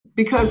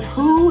because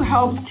who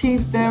helps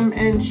keep them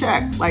in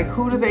check? Like,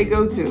 who do they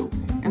go to?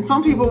 And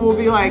some people will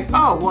be like,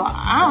 oh, well,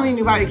 I don't need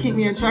anybody to keep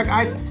me in check.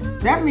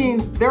 That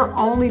means they're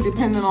only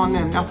dependent on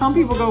them. Now, some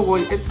people go,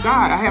 well, it's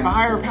God. I have a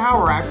higher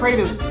power. I pray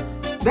to.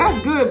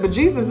 That's good, but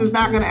Jesus is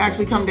not going to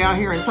actually come down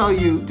here and tell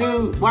you,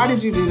 dude, why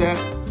did you do that?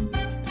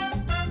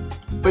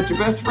 But your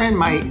best friend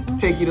might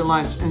take you to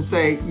lunch and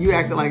say, you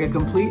acted like a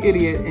complete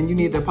idiot and you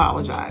need to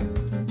apologize.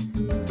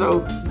 So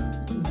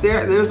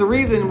there's a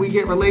reason we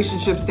get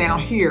relationships down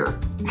here,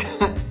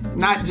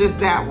 not just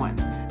that one.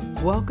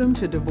 Welcome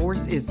to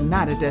Divorce is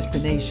Not a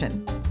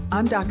Destination.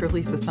 I'm Dr.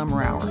 Lisa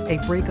Summerour, a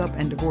breakup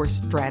and divorce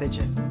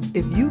strategist.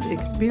 If you've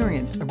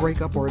experienced a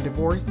breakup or a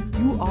divorce,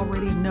 you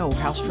already know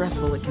how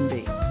stressful it can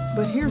be.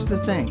 But here's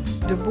the thing,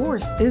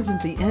 divorce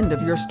isn't the end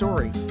of your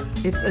story.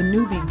 It's a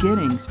new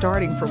beginning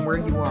starting from where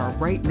you are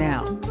right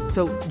now.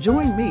 So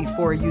join me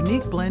for a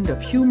unique blend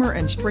of humor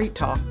and straight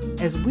talk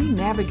as we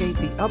navigate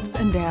the ups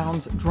and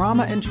downs,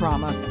 drama and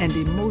trauma, and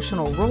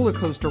emotional roller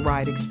coaster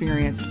ride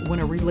experienced when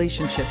a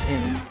relationship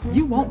ends.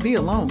 You won't be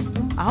alone.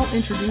 I'll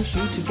introduce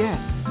you to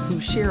guests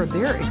who share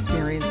their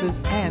experiences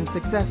and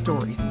success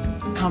stories.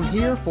 Come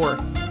here for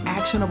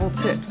actionable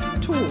tips,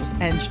 tools,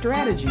 and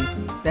strategies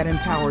that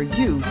empower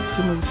you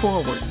to move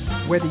forward.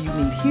 Whether you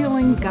need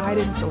healing,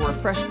 guidance, or a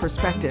fresh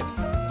perspective,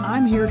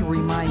 I'm here to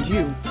remind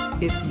you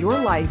it's your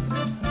life,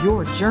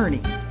 your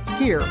journey.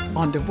 Here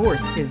on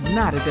Divorce is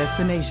Not a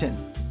Destination.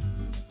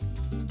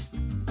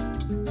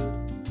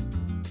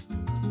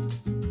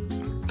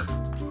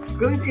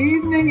 Good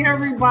evening,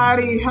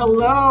 everybody.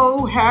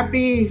 Hello.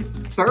 Happy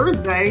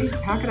Thursday.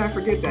 How could I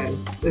forget that?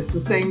 It's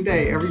the same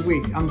day every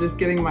week. I'm just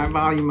getting my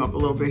volume up a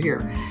little bit here.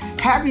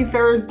 Happy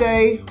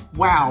Thursday.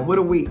 Wow, what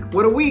a week.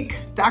 What a week.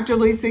 Dr.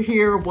 Lisa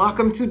here.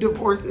 Welcome to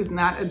Divorce is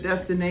Not a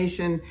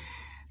Destination.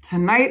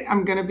 Tonight,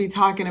 I'm going to be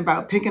talking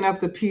about picking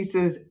up the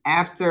pieces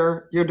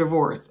after your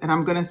divorce. And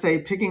I'm going to say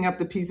picking up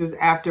the pieces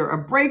after a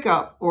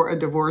breakup or a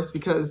divorce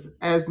because,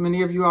 as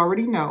many of you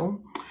already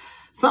know,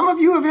 some of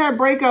you have had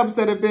breakups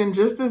that have been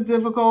just as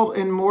difficult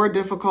and more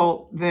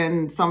difficult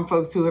than some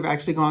folks who have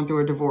actually gone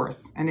through a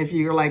divorce. And if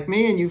you're like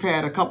me and you've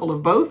had a couple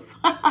of both,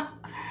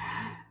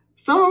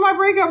 some of my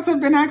breakups have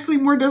been actually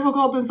more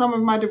difficult than some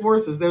of my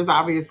divorces. There's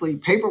obviously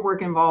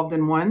paperwork involved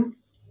in one,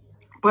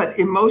 but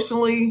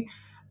emotionally,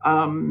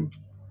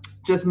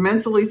 just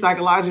mentally,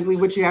 psychologically,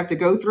 what you have to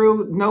go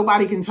through,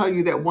 nobody can tell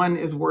you that one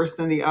is worse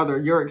than the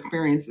other. Your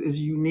experience is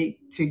unique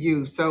to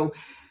you. So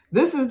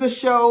this is the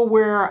show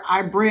where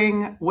I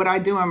bring what I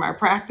do in my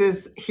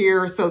practice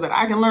here so that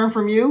I can learn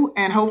from you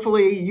and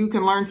hopefully you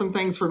can learn some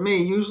things from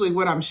me. Usually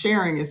what I'm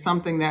sharing is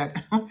something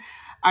that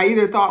I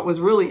either thought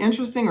was really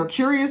interesting or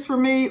curious for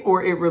me,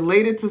 or it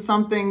related to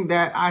something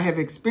that I have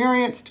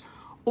experienced,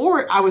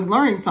 or I was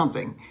learning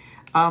something.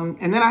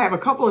 And then I have a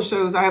couple of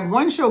shows. I have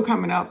one show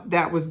coming up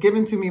that was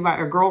given to me by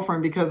a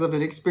girlfriend because of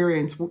an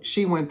experience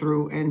she went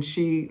through. And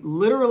she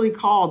literally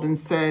called and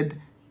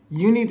said,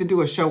 you need to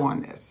do a show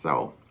on this.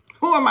 So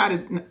who am I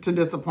to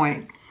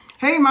disappoint?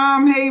 Hey,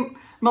 Mom. Hey,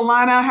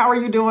 Milana. How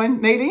are you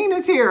doing? Nadine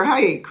is here.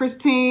 Hey,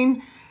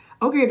 Christine.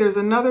 Okay, there's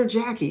another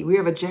Jackie. We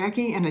have a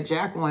Jackie and a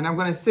Jacqueline. I'm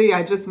going to see.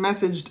 I just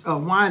messaged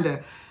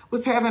Wanda.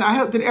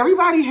 Did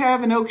everybody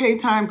have an okay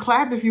time?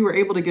 Clap if you were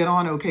able to get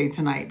on okay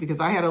tonight, because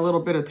I had a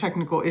little bit of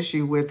technical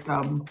issue with,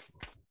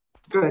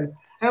 good.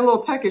 I had a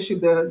little tech issue.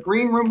 The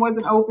green room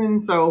wasn't open.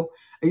 So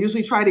I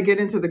usually try to get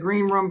into the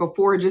green room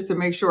before just to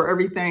make sure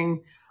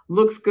everything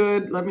looks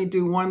good. Let me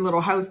do one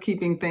little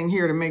housekeeping thing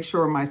here to make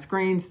sure my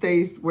screen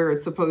stays where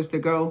it's supposed to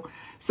go.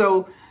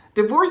 So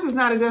Divorce is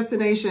Not a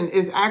Destination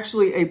is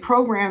actually a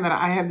program that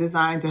I have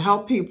designed to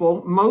help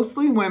people,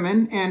 mostly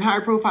women in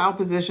high-profile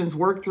positions,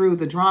 work through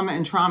the drama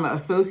and trauma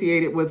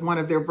associated with one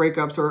of their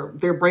breakups or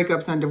their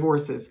breakups and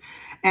divorces.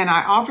 And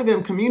I offer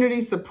them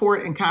community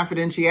support and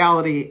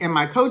confidentiality in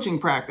my coaching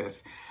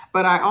practice.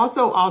 But I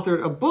also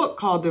authored a book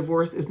called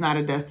Divorce is Not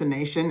a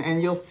Destination,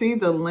 and you'll see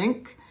the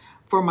link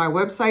for my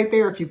website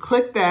there. If you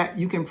click that,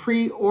 you can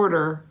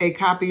pre-order a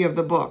copy of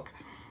the book.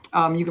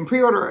 You can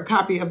pre-order a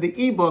copy of the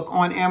ebook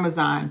on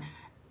Amazon.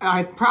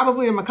 I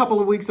probably am a couple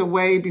of weeks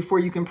away before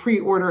you can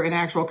pre-order an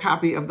actual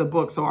copy of the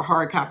book, so a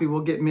hard copy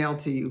will get mailed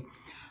to you.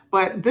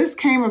 But this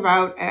came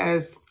about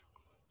as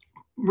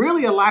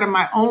really a lot of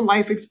my own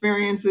life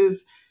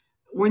experiences.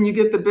 When you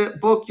get the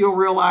book, you'll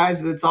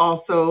realize it's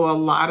also a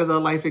lot of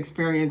the life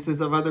experiences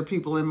of other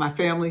people in my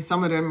family.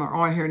 Some of them are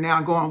on here now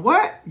going,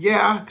 what?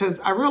 Yeah, because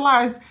I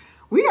realize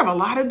we have a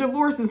lot of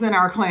divorces in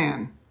our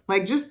clan.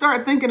 Like, just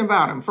start thinking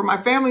about them. For my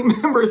family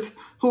members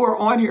who are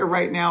on here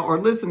right now or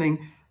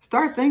listening,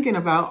 start thinking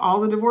about all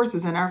the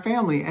divorces in our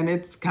family. And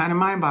it's kind of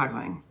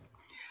mind-boggling.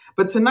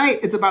 But tonight,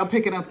 it's about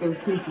picking up those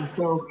pieces.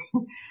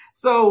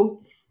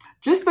 So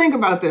just think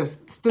about this.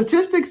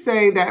 Statistics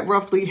say that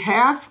roughly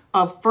half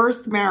of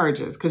first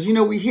marriages, because,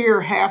 we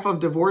hear half of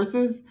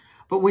divorces,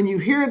 but when you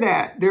hear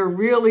that, they're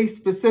really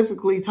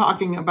specifically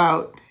talking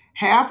about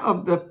half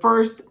of the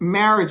first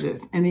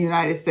marriages in the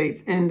United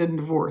States end in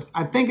divorce.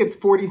 I think it's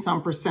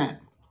 40-some%.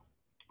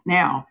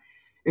 Now,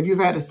 if you've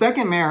had a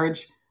second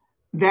marriage,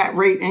 that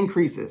rate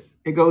increases.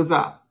 It goes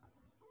up.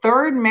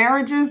 third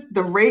marriages,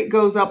 the rate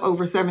goes up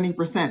over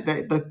 70%.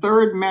 That the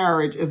third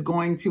marriage is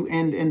going to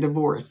end in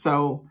divorce.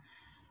 So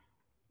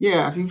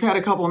yeah, if you've had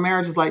a couple of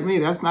marriages like me,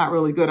 that's not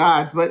really good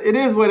odds, but it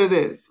is what it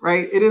is,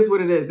 right? It is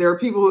what it is. There are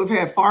people who have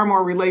had far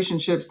more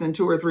relationships than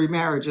 2 or 3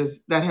 marriages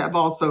that have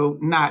also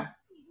not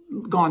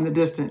gone the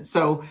distance.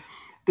 So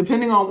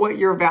depending on what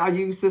your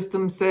value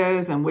system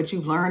says and what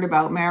you've learned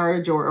about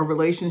marriage or a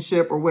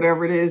relationship or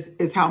whatever it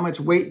is how much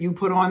weight you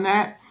put on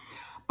that.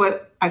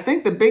 But I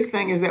think the big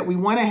thing is that we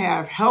want to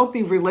have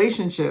healthy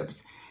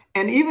relationships.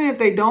 And even if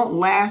they don't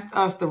last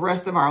us the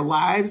rest of our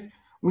lives,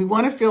 we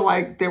want to feel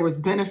like there was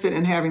benefit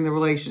in having the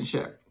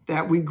relationship,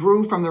 that we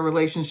grew from the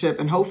relationship,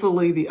 and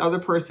hopefully the other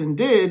person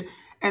did.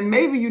 And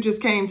maybe you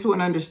just came to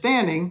an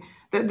understanding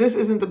that this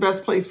isn't the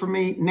best place for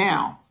me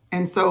now.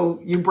 And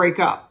so you break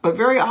up. But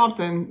very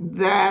often,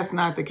 that's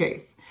not the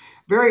case.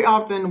 Very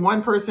often,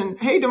 one person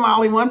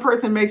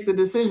makes the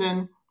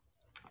decision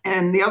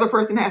and the other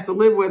person has to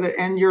live with it,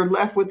 and you're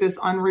left with this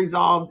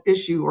unresolved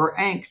issue or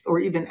angst or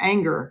even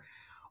anger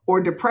or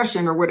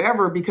depression or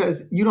whatever,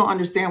 because you don't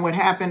understand what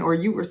happened, or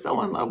you were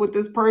so in love with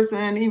this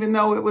person, even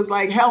though it was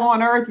like hell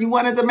on earth, you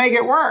wanted to make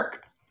it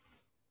work.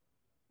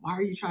 Why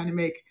are you trying to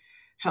make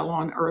hell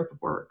on earth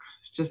work?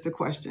 It's just a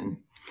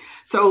question.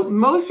 So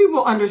most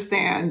people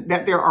understand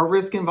that there are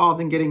risks involved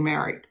in getting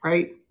married,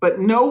 right? But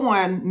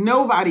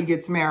nobody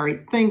gets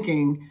married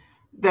thinking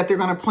that they're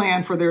going to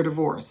plan for their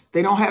divorce.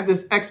 They don't have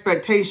this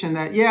expectation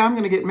that, yeah, I'm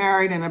going to get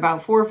married in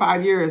about 4 or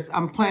 5 years,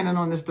 I'm planning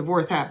on this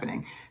divorce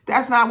happening.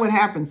 That's not what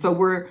happens. So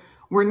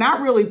we're not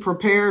really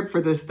prepared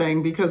for this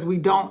thing because we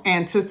don't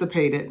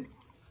anticipate it.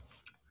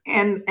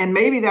 And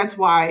maybe that's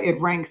why it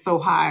ranks so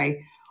high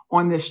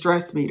on this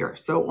stress meter.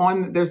 So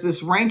there's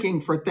this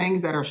ranking for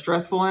things that are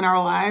stressful in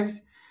our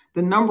lives.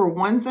 The number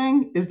 1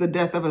 thing is the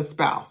death of a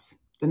spouse.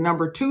 The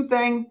number 2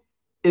 thing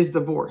is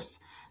divorce.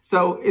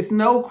 So it's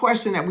no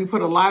question that we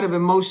put a lot of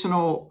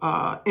emotional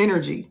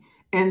energy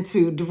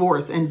into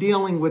divorce and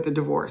dealing with the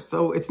divorce.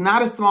 So it's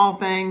not a small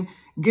thing.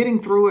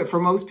 Getting through it for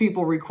most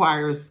people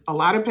requires a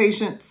lot of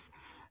patience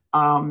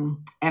and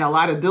a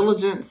lot of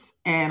diligence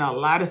and a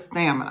lot of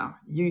stamina.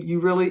 You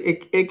really,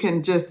 it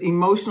can just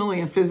emotionally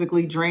and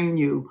physically drain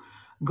you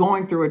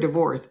going through a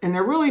divorce. And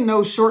there are really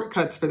no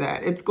shortcuts for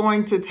that. It's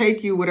going to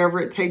take you whatever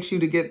it takes you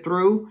to get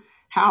through.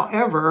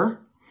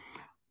 However,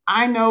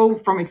 I know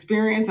from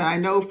experience, and I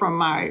know from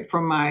my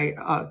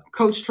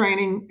coach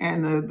training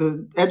and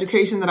the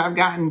education that I've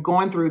gotten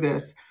going through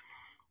this,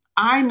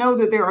 I know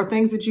that there are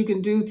things that you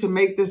can do to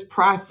make this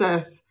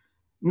process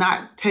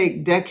not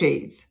take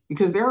decades,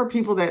 because there are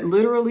people that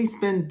literally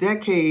spend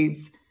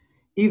decades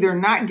either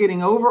not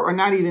getting over or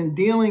not even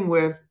dealing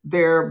with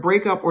their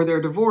breakup or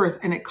their divorce,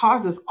 and it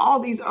causes all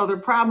these other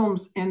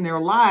problems in their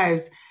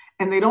lives.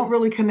 And they don't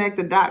really connect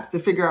the dots to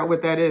figure out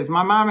what that is.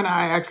 My mom and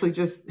I actually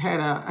just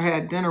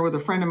had dinner with a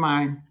friend of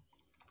mine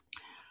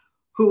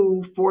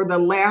who for the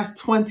last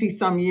 20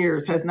 some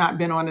years has not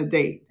been on a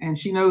date. And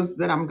she knows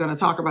that I'm going to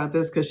talk about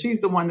this because she's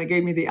the one that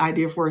gave me the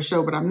idea for a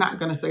show, but I'm not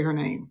going to say her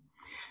name.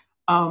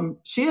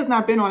 She has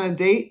not been on a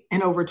date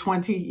in over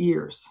 20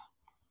 years.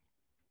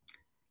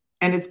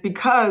 And it's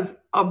because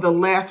of the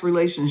last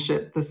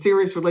relationship, the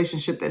serious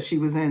relationship that she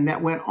was in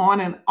that went on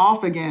and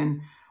off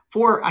again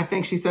for, I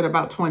think she said,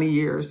 about 20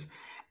 years.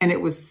 And it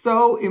was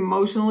so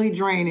emotionally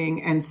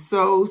draining and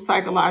so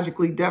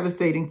psychologically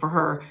devastating for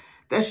her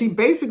that she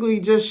basically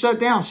just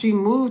shut down. She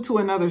moved to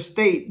another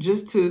state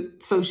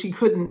so she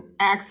couldn't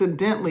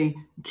accidentally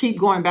keep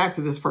going back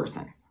to this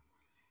person.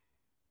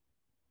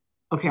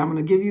 Okay, I'm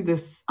going to give you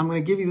this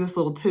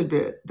little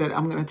tidbit that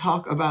I'm going to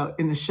talk about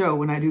in the show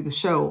when I do the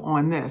show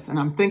on this. And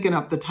I'm thinking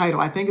up the title.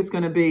 I think it's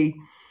going to be,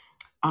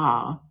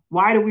 how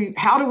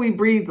do we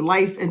breathe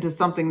life into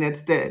something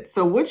that's dead?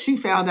 So what she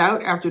found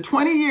out after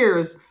 20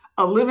 years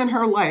of living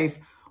her life,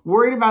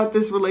 worried about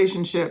this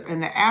relationship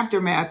and the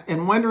aftermath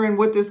and wondering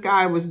what this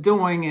guy was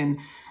doing and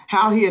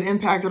how he had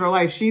impacted her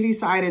life, she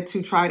decided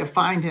to try to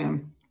find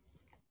him,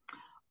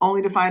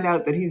 only to find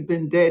out that he's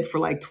been dead for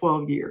like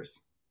 12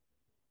 years.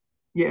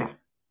 Yeah,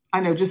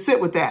 I know. Just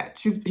sit with that.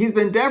 He's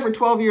been dead for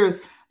 12 years,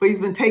 but he's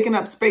been taking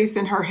up space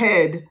in her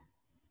head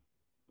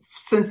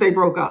since they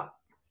broke up.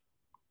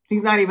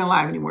 He's not even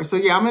alive anymore. So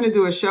yeah, I'm going to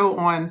do a show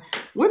on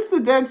what's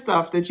the dead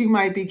stuff that you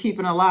might be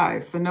keeping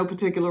alive for no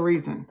particular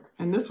reason.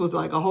 And this was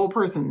like a whole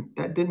person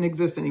that didn't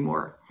exist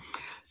anymore.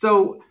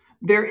 So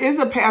there is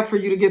a path for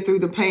you to get through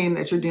the pain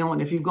that you're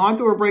dealing. If you've gone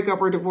through a breakup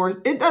or divorce,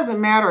 it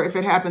doesn't matter if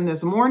it happened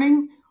this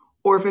morning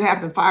or if it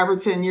happened 5 or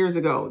 10 years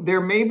ago.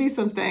 There may be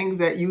some things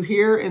that you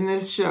hear in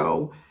this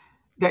show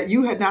that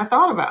you had not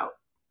thought about.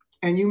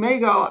 And you may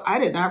go, I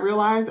did not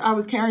realize I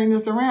was carrying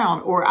this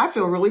around, or I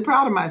feel really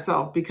proud of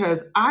myself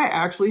because I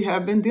actually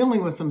have been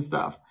dealing with some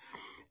stuff.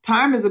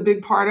 Time is a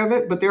big part of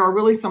it, but there are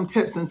really some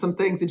tips and some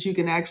things that you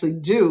can actually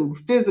do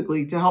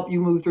physically to help you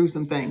move through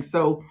some things.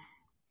 So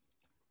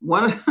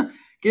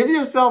give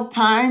yourself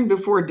time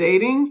before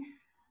dating.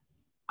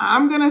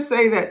 I'm going to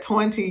say that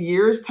 20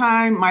 years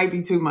time might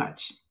be too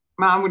much.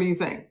 Mom, what do you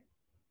think?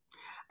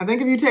 I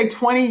think if you take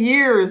 20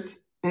 years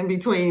in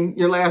between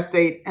your last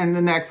date and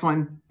the next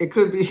one, it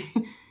could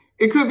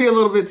It could be a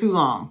little bit too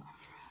long.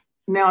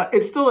 Now,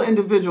 it's still an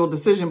individual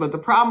decision, but the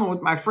problem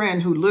with my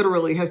friend who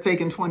literally has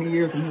taken 20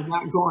 years and has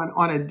not gone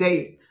on a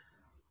date,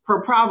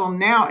 her problem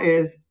now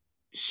is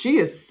she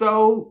is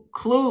so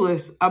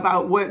clueless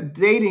about what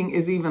dating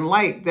is even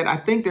like that I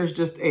think there's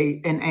just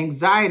an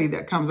anxiety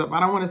that comes up. I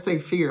don't want to say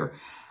fear.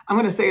 I'm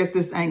going to say it's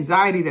this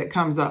anxiety that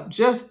comes up.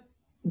 Just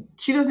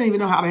she doesn't even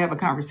know how to have a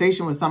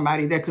conversation with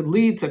somebody that could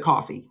lead to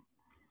coffee.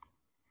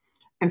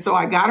 And so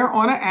I got her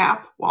on an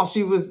app while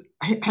she was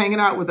hanging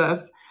out with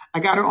us. I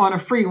got her on a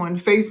free one,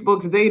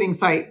 Facebook's dating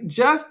site,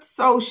 just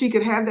so she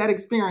could have that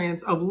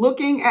experience of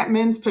looking at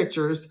men's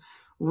pictures,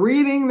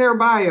 reading their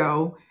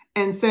bio,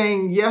 and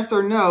saying yes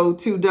or no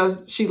to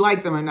does she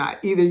like them or not.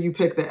 Either you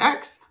pick the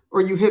X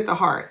or you hit the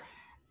heart.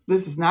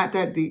 This is not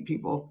that deep,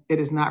 people. It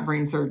is not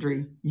brain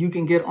surgery. You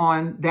can get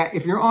on that.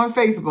 If you're on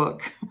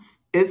Facebook,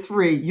 it's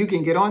free. You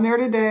can get on there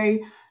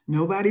today.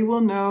 Nobody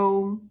will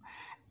know.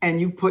 And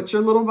you put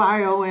your little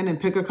bio in and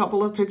pick a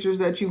couple of pictures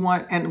that you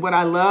want. And what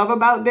I love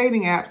about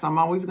dating apps, I'm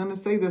always going to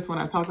say this when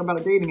I talk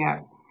about dating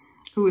apps.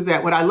 Who is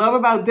that? What I love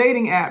about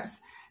dating apps.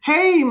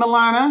 Hey,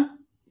 Milana,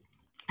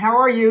 how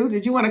are you?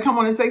 Did you want to come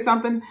on and say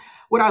something?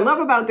 What I love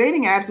about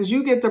dating apps is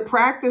you get to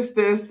practice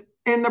this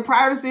in the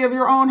privacy of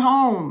your own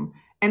home.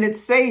 And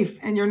it's safe.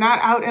 And you're not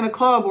out in a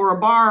club or a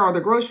bar or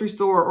the grocery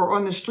store or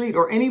on the street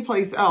or any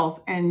place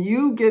else. And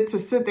you get to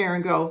sit there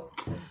and go,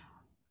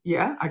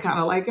 yeah, I kind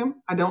of like him.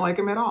 I don't like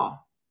him at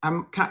all.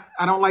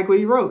 I don't like what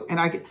he wrote.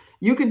 And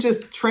you can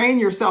just train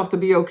yourself to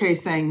be okay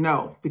saying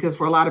no, because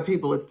for a lot of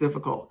people, it's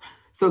difficult.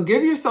 So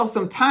give yourself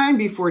some time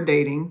before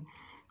dating.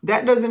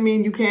 That doesn't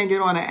mean you can't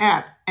get on an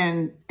app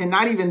and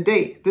not even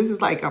date. This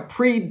is like a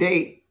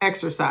pre-date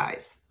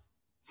exercise.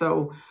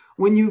 So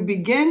when you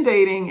begin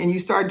dating and you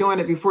start doing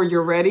it before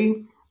you're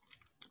ready,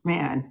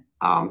 man,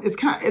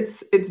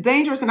 it's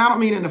dangerous. And I don't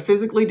mean in a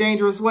physically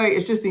dangerous way.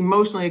 It's just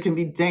emotionally, it can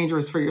be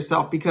dangerous for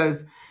yourself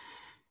because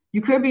you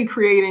could be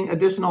creating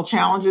additional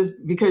challenges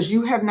because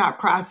you have not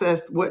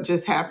processed what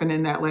just happened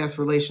in that last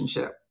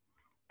relationship.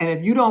 And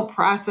if you don't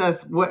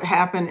process what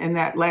happened in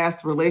that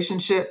last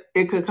relationship,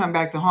 it could come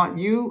back to haunt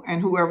you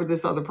and whoever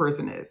this other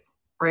person is,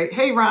 right?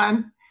 Hey,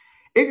 Ron,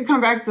 it could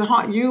come back to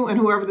haunt you and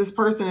whoever this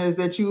person is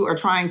that you are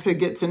trying to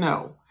get to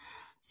know.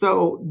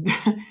 So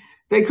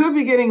they could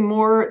be getting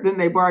more than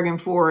they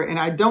bargained for. And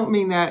I don't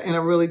mean that in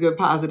a really good,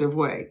 positive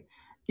way.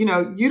 You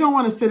know, you don't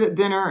want to sit at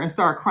dinner and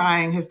start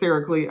crying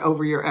hysterically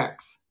over your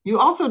ex. You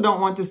also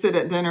don't want to sit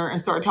at dinner and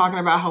start talking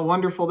about how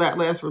wonderful that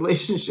last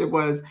relationship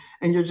was,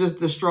 and you're just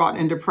distraught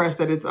and depressed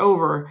that it's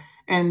over.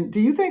 And do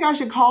you think I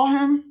should call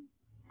him?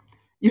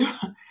 You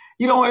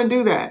don't want to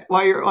do that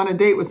while you're on a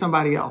date with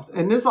somebody else.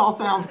 And this all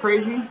sounds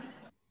crazy,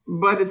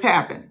 but it's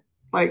happened.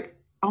 Like,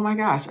 oh my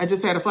gosh, I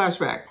just had a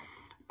flashback.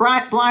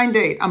 Blind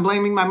date. I'm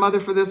blaming my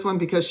mother for this one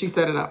because she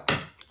set it up.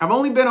 I've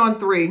only been on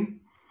 3,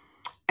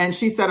 and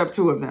she set up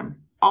 2 of them.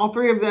 All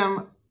three of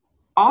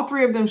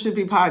them should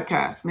be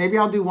podcasts. Maybe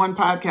I'll do one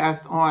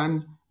podcast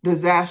on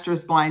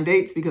disastrous blind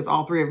dates because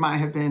all 3 of mine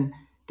have been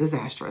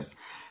disastrous.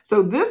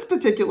 So this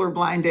particular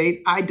blind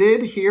date, I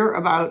did hear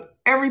about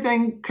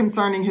everything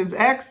concerning his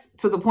ex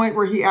to the point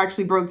where he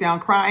actually broke down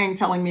crying,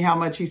 telling me how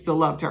much he still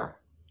loved her.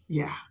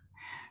 Yeah.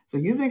 So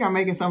you think I'm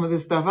making some of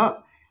this stuff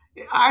up?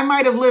 I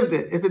might have lived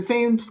it. If it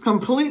seems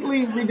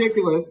completely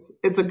ridiculous,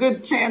 it's a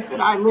good chance that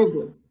I lived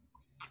it.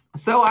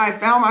 So I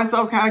found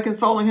myself kind of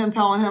consoling him,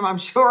 telling him, I'm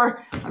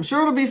sure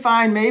it'll be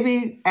fine.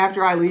 Maybe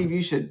after I leave,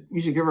 you should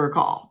give her a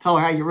call. Tell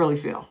her how you really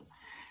feel.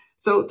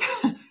 So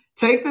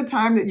take the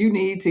time that you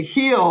need to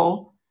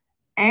heal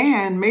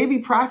and maybe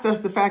process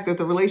the fact that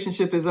the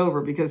relationship is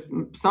over, because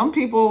some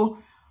people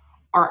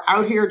are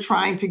out here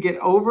trying to get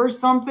over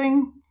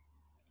something,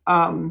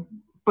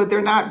 but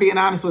they're not being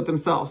honest with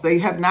themselves. They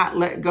have not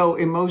let go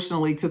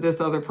emotionally to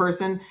this other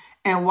person.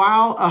 And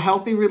while a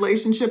healthy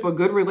relationship, a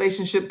good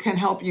relationship can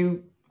help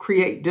you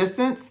create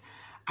distance,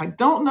 I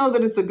don't know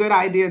that it's a good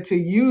idea to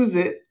use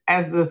it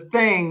as the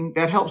thing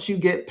that helps you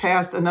get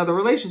past another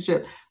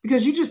relationship,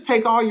 because you just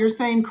take all your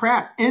same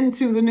crap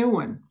into the new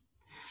one.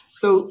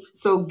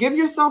 So give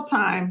yourself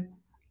time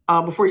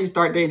before you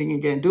start dating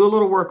again. Do a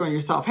little work on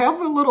yourself. Have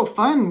a little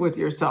fun with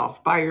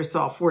yourself, by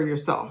yourself, for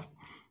yourself.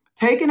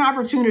 Take an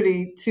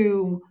opportunity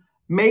to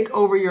make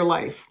over your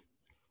life.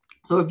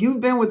 So if you've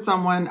been with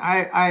someone,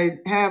 I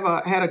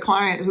had a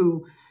client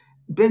who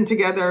been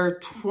together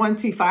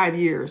 25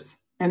 years.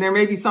 And there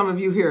may be some of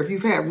you here, if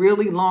you've had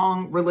really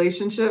long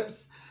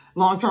relationships,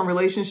 long-term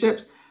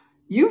relationships,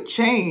 you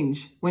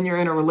change when you're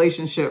in a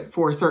relationship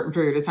for a certain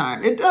period of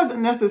time. It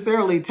doesn't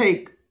necessarily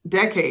take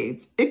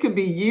decades. It could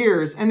be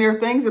years. And there are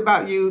things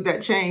about you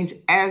that change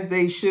as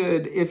they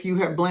should if you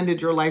have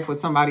blended your life with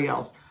somebody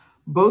else.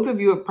 Both of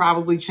you have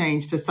probably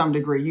changed to some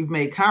degree. You've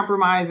made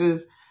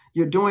compromises.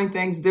 You're doing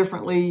things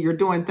differently. You're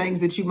doing things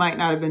that you might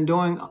not have been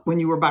doing when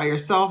you were by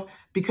yourself,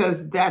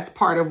 because that's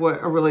part of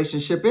what a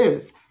relationship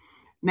is.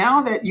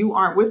 Now that you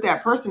aren't with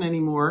that person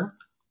anymore,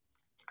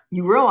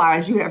 you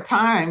realize you have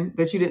time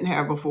that you didn't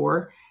have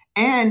before,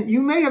 and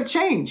you may have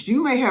changed.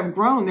 You may have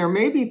grown. There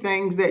may be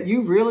things that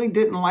you really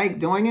didn't like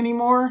doing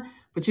anymore,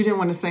 but you didn't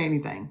want to say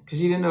anything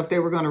because you didn't know if they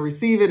were going to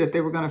receive it, if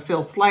they were going to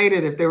feel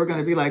slighted, if they were going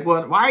to be like,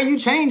 well, why are you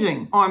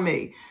changing on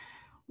me?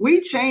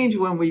 We change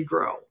when we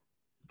grow.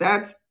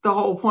 That's the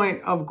whole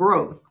point of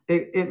growth.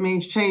 It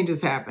means change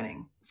is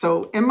happening.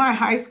 So in my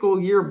high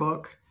school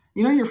yearbook,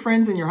 your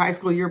friends in your high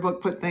school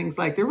yearbook put things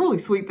like, they're really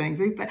sweet things.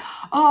 They think,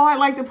 oh, I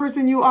like the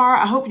person you are.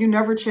 I hope you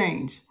never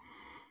change.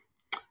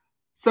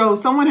 So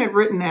someone had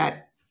written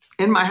that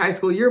in my high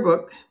school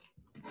yearbook,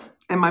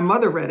 and my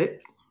mother read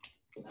it.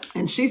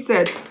 And she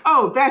said,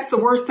 oh, that's the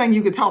worst thing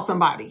you could tell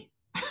somebody.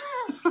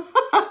 And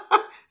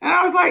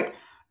I was like,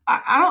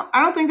 I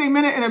don't think they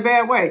meant it in a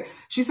bad way.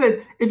 She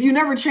said, if you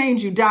never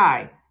change, you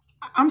die.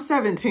 I'm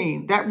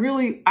 17. I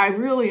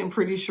really am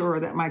pretty sure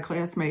that my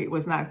classmate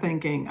was not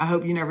thinking, I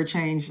hope you never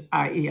change,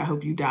 i.e., I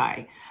hope you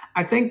die.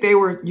 I think they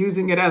were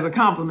using it as a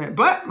compliment,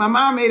 but my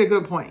mom made a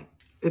good point.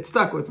 It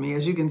stuck with me,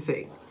 as you can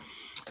see.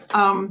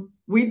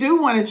 We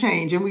do want to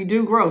change and we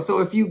do grow. So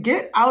if you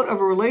get out of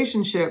a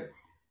relationship,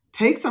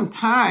 take some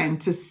time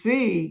to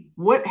see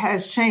what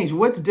has changed,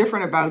 what's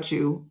different about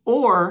you,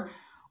 or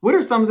what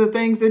are some of the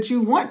things that you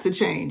want to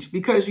change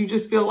because you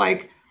just feel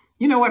like,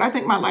 you know what, I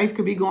think my life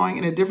could be going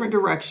in a different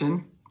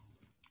direction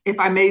if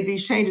I made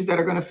these changes that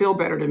are going to feel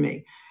better to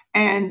me.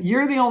 And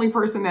you're the only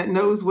person that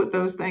knows what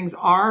those things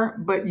are,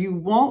 but you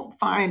won't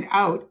find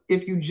out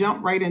if you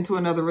jump right into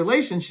another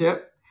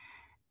relationship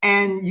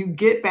and you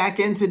get back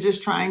into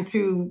just trying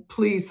to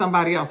please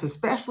somebody else,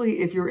 especially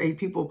if you're a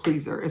people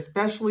pleaser,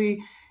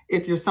 especially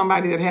if you're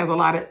somebody that has a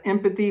lot of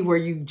empathy where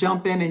you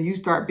jump in and you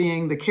start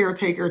being the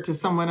caretaker to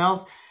someone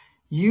else.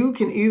 You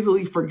can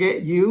easily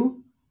forget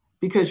you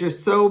because you're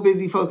so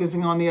busy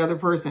focusing on the other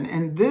person.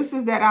 And this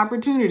is that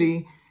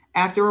opportunity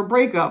after a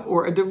breakup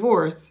or a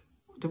divorce.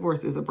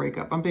 Divorce is a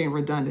breakup. I'm being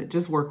redundant.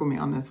 Just work with me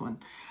on this one.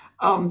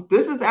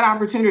 This is that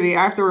opportunity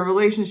after a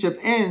relationship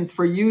ends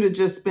for you to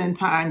just spend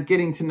time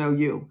getting to know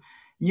you.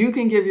 You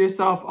can give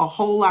yourself a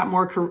whole lot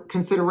more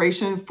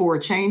consideration for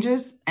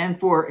changes and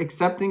for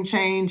accepting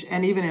change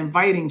and even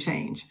inviting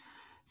change.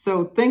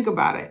 So think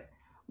about it.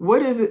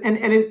 What is it? And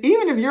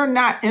even if you're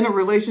not in a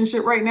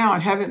relationship right now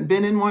and haven't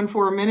been in one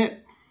for a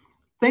minute,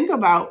 think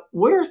about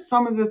what are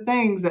some of the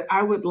things that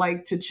I would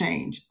like to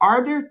change?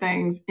 Are there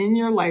things in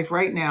your life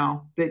right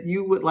now that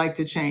you would like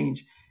to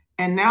change?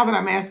 And now that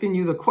I'm asking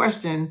you the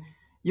question,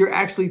 you're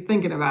actually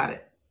thinking about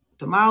it.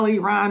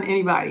 Damali, Ron,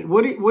 anybody,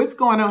 what's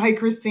going on? Hey,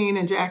 Christine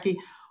and Jackie,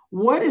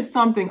 what is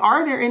something,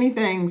 are there any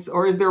things,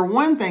 or is there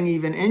one thing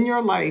even in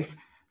your life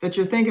that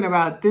you're thinking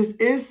about? This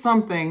is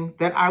something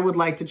that I would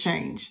like to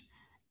change.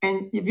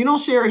 And if you don't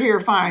share it here,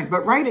 fine,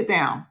 but write it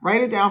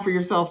down for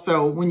yourself.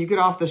 So when you get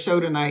off the show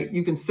tonight,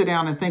 you can sit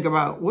down and think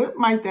about what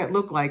might that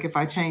look like if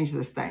I change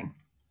this thing.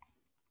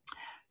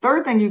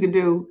 Third thing you can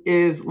do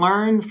is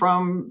learn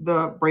from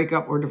the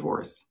breakup or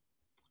divorce.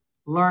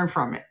 Learn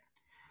from it.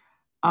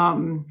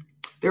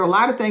 There are a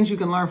lot of things you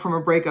can learn from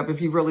a breakup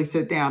if you really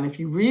sit down. If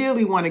you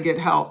really want to get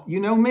help, you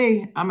know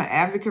me, I'm an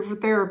advocate for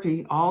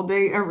therapy all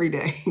day, every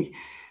day.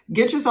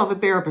 Get yourself a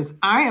therapist.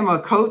 I am a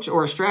coach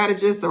or a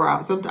strategist, or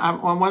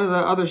I'm on one of the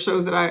other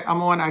shows that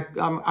I'm on.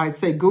 I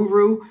say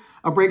guru,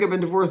 a breakup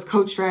and divorce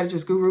coach,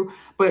 strategist, guru.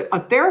 But a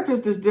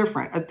therapist is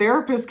different. A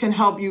therapist can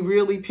help you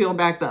really peel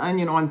back the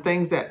onion on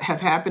things that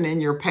have happened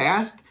in your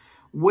past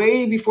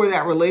way before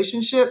that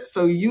relationship,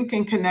 so you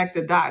can connect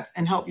the dots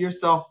and help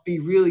yourself be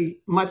really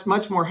much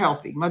more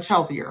healthy, much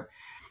healthier.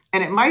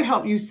 And it might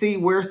help you see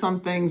where some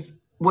things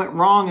went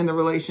wrong in the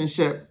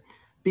relationship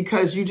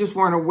because you just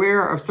weren't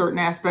aware of certain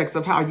aspects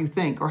of how you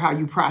think or how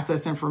you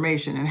process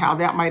information and how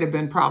that might have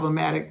been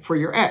problematic for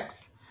your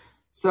ex.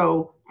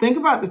 So think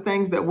about the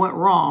things that went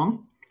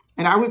wrong,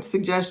 and I would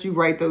suggest you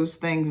write those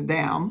things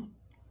down.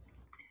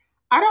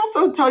 I'd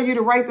also tell you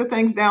to write the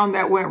things down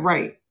that went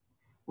right.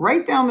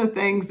 Write down the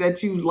things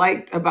that you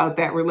liked about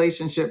that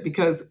relationship,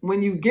 because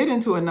when you get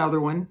into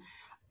another one,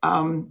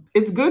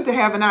 it's good to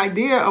have an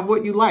idea of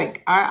what you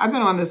like. I've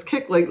been on this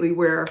kick lately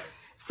where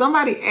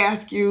somebody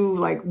asks you,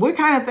 like, what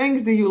kind of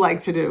things do you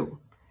like to do?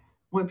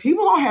 When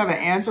people don't have an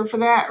answer for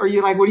that, or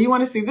you're like, well, do you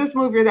want to see this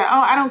movie or that? Oh,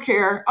 I don't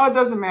care. Oh, it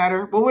doesn't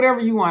matter. Well, whatever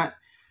you want.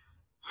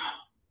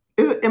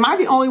 Am I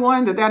the only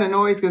one that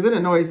annoys? Because it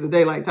annoys the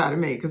daylights out of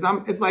me. Because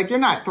it's like, you're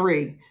not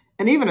 3.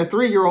 And even a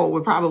 3-year-old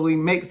would probably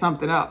make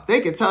something up. They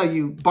could tell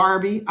you,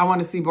 Barbie, I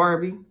want to see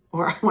Barbie.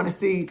 Or I want to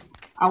see,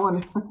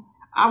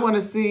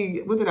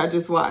 what did I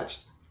just watch?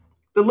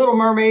 The Little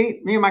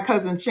Mermaid. Me and my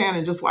cousin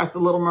Shannon just watched The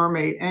Little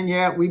Mermaid. And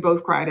yeah, we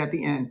both cried at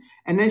the end.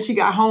 And then she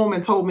got home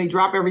and told me,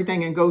 drop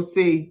everything and go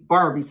see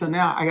Barbie. So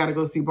now I got to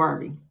go see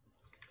Barbie.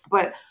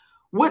 But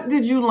what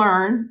did you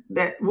learn?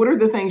 What are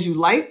the things you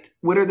liked?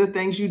 What are the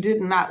things you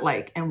did not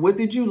like? And what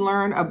did you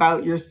learn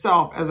about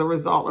yourself as a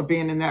result of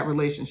being in that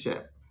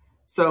relationship?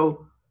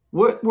 So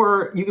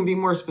you can be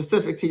more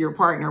specific to your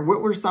partner.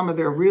 What were some of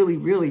their really,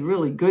 really,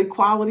 really good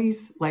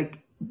qualities?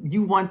 Like,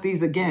 you want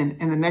these again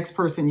in the next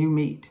person you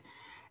meet.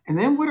 And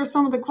then what are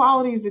some of the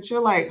qualities that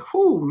you're like,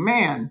 whoo,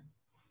 man,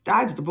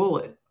 dodged a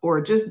bullet,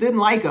 or just didn't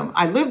like them?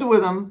 I lived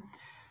with them.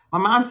 My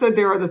mom said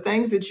there are the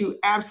things that you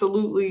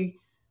absolutely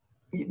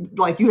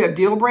like you have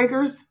deal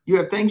breakers, you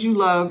have things you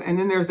love, and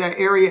then there's that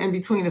area in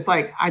between. It's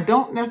like, I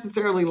don't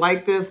necessarily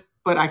like this,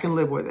 but I can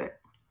live with it.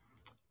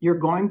 You're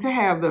going to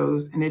have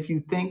those. And if you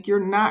think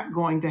you're not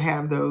going to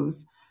have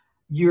those,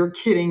 you're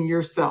kidding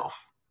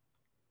yourself,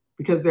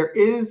 because there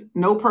is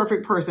no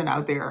perfect person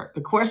out there.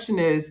 The question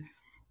is,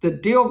 the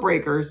deal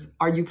breakers,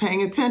 are you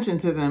paying attention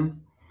to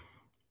them?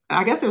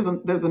 I guess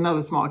there's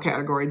another small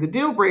category. The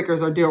deal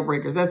breakers are deal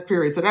breakers. That's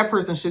period. So that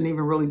person shouldn't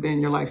even really be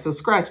in your life. So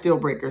scratch deal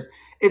breakers.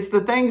 It's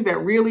the things that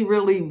really,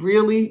 really,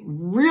 really,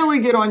 really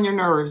get on your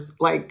nerves.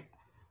 Like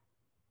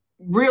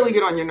really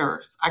get on your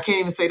nerves. I can't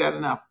even say that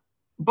enough.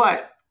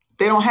 But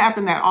they don't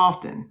happen that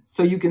often,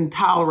 so you can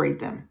tolerate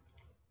them.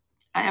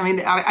 I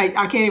mean,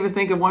 I can't even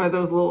think of one of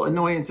those little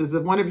annoyances.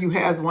 If one of you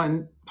has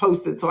one,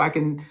 post it so I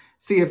can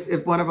see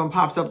if one of them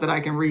pops up that I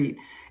can read.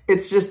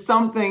 It's just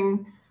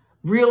something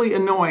really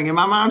annoying. And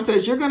my mom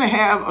says you're going to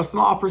have a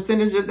small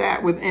percentage of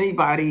that with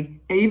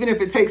anybody, even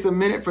if it takes a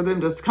minute for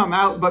them to come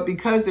out. But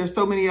because there's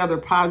so many other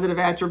positive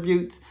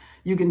attributes,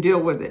 you can deal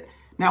with it.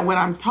 Now, when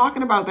I'm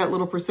talking about that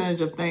little percentage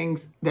of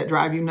things that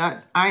drive you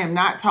nuts, I am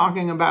not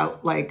talking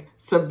about like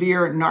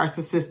severe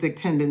narcissistic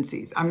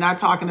tendencies. I'm not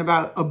talking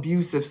about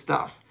abusive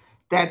stuff.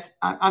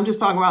 I'm just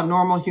talking about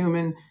normal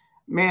human.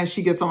 Man,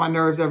 she gets on my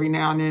nerves every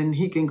now and then.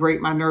 He can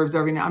grate my nerves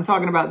every now. I'm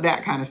talking about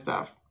that kind of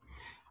stuff.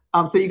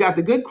 So you got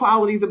the good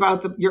qualities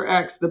about your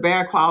ex, the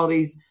bad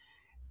qualities.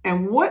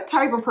 And what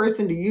type of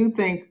person do you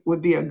think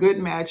would be a good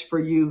match for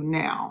you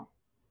now?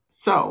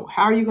 So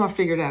how are you going to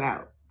figure that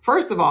out?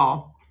 First of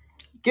all,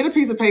 get a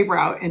piece of paper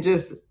out and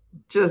just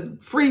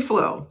free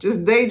flow,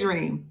 just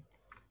daydream.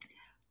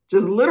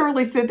 Just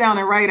literally sit down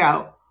and write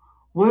out,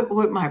 what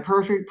would my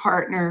perfect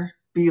partner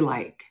be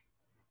like?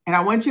 And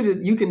I want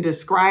you can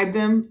describe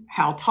them,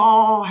 how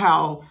tall,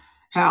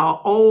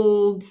 how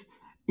old,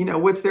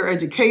 what's their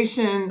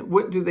education,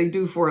 what do they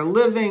do for a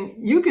living?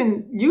 You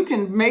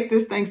can make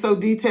this thing so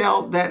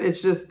detailed that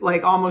it's just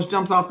like almost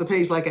jumps off the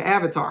page like an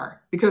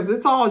avatar, because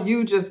it's all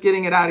you just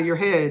getting it out of your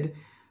head.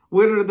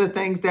 What are the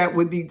things that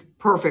would be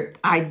perfect,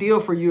 ideal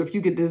for you if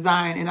you could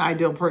design an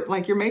ideal person?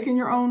 Like you're making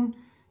your own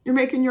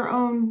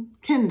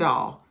Ken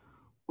doll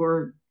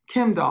or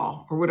Kim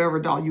doll or whatever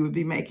doll you would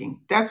be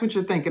making. That's what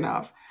you're thinking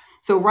of.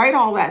 So write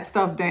all that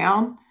stuff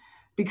down,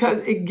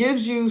 because it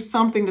gives you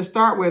something to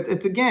start with.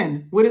 It's,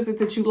 again, what is it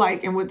that you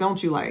like and what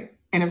don't you like?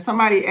 And if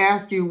somebody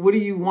asks you, what do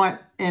you want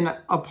in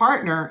a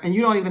partner, and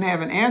you don't even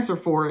have an answer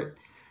for it,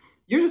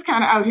 you're just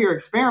kind of out here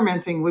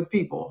experimenting with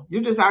people.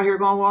 You're just out here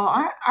going, well,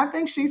 I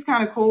think she's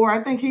kind of cool, or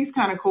I think he's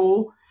kind of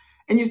cool.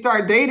 And you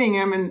start dating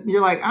him and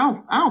you're like, I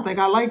don't think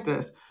I like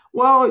this.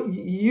 Well,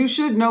 you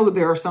should know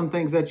there are some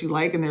things that you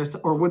like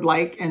or would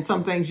like, and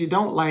some things you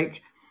don't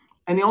like.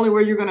 And the only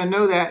way you're going to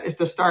know that is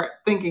to start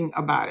thinking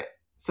about it.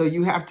 So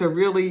you have to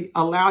really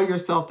allow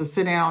yourself to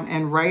sit down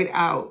and write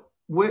out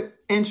what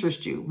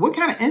interests you. What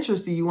kind of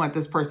interest do you want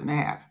this person to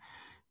have?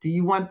 Do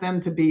you want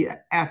them to be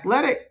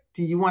athletic?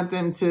 Do you want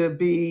them to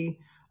be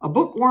a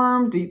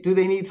bookworm? Do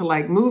they need to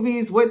like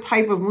movies? What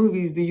type of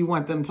movies do you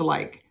want them to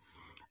like?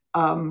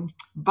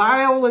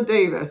 Viola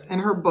Davis, in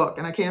her book,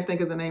 and I can't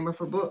think of the name of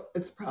her book.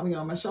 It's probably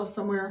on my shelf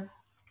somewhere.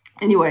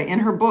 Anyway, in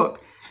her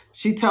book,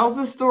 she tells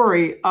the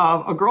story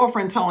of a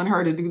girlfriend telling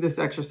her to do this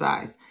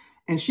exercise.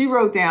 And she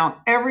wrote down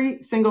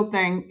every single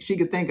thing she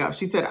could think of.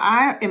 She said,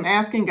 I am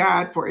asking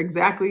God for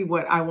exactly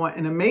what I want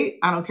in a mate.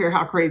 I don't care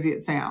how crazy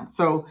it sounds.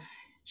 So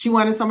she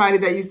wanted somebody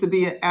that used to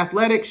be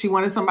athletic. She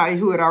wanted somebody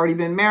who had already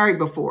been married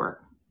before.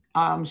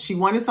 She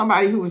wanted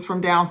somebody who was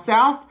from down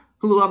south,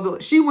 who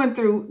loved she went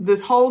through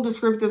this whole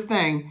descriptive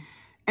thing.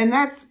 And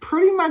that's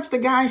pretty much the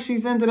guy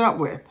she's ended up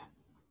with.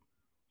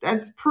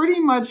 That's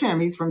pretty much him.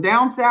 He's from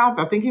down south.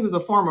 I think he was a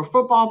former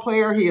football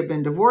player. He had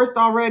been divorced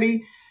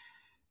already.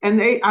 And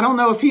I don't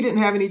know if he didn't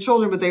have any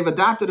children, but they've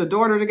adopted a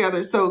daughter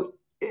together. So,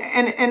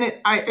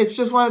 it's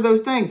just one of those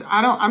things.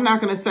 I'm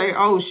not going to say,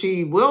 oh,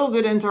 she willed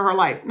it into her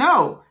life.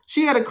 No,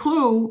 she had a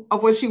clue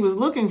of what she was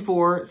looking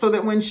for, so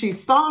that when she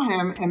saw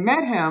him and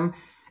met him,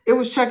 it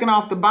was checking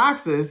off the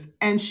boxes,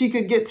 and she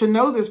could get to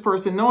know this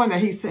person knowing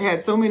that he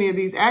had so many of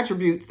these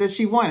attributes that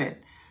she wanted.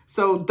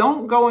 So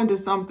don't go into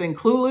something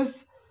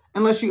clueless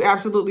unless you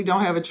absolutely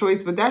don't have a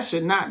choice, but that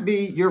should not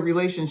be your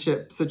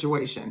relationship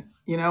situation.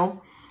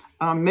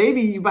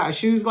 Maybe you buy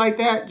shoes like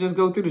that, just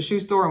go through the shoe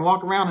store and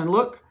walk around and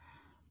look.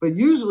 But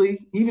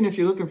usually, even if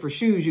you're looking for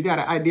shoes, you got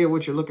an idea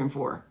what you're looking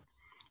for.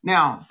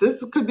 Now,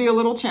 this could be a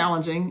little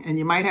challenging, and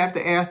you might have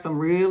to ask some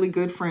really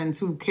good friends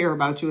who care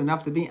about you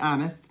enough to be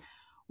honest.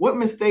 What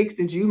mistakes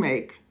did you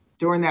make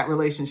during that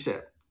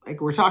relationship?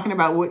 Like, we're talking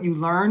about what you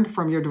learned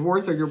from your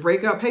divorce or your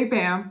breakup. Hey,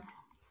 Pam,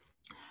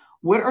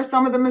 what are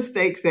some of the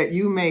mistakes that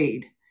you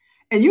made?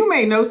 And you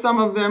may know some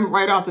of them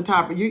right off the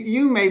top.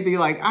 You may be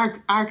like,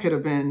 I could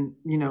have been,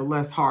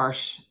 less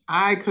harsh.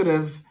 I could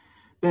have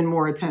been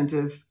more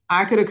attentive.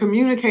 I could have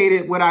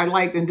communicated what I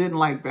liked and didn't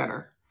like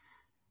better.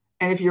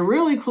 And if you're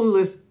really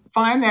clueless,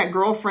 find that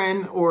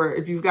girlfriend, or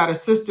if you've got a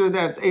sister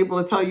that's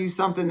able to tell you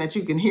something that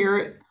you can hear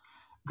it.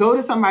 Go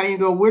to somebody and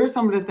go, what are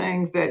some of the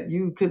things that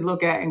you could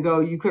look at and go,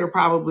 you could have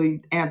probably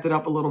amped it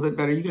up a little bit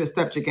better. You could have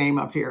stepped your game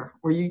up here,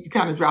 or you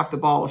kind of dropped the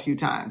ball a few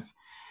times,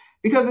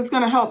 because it's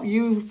going to help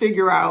you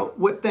figure out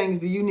what things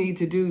do you need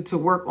to do to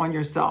work on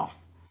yourself.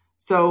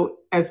 So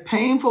as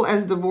painful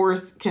as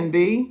divorce can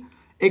be,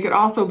 it could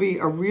also be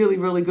a really,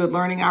 really good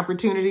learning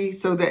opportunity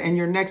so that in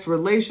your next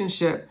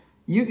relationship,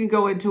 you can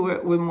go into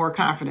it with more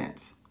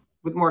confidence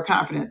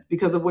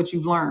because of what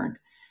you've learned.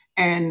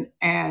 And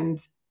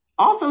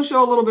also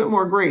show a little bit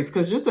more grace,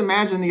 because just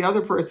imagine the other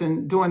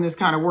person doing this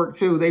kind of work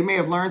too. They may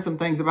have learned some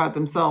things about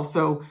themselves.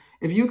 So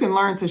if you can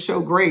learn to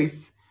show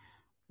grace,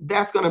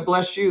 that's going to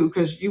bless you,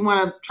 because you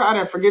want to try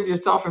to forgive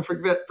yourself and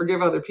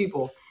forgive other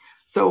people.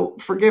 So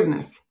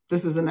forgiveness,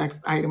 this is the next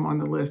item on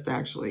the list,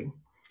 actually.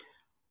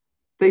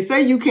 They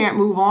say you can't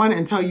move on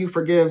until you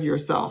forgive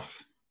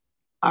yourself.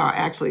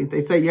 Actually,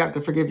 they say you have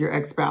to forgive your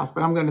ex-spouse,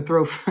 but I'm going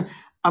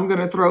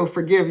to throw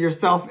forgive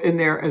yourself in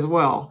there as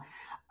well.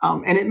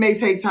 And it may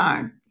take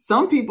time.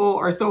 Some people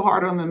are so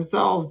hard on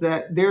themselves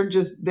that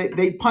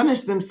they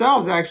punish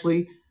themselves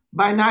actually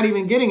by not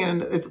even getting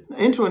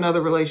into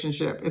another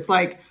relationship. It's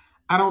like,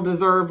 I don't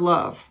deserve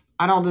love.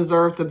 I don't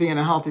deserve to be in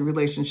a healthy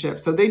relationship.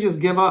 So they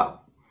just give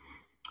up.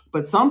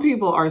 But some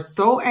people are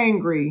so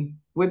angry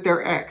with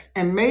their ex,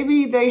 and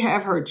maybe they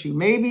have hurt you.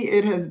 Maybe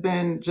it has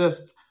been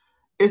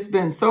it's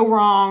been so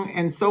wrong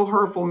and so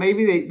hurtful.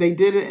 Maybe they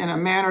did it in a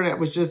manner that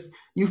was just,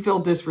 you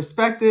feel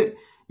disrespected.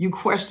 You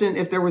question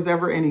if there was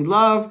ever any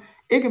love.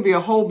 It could be a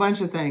whole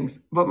bunch of things.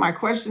 But my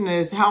question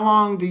is, how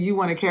long do you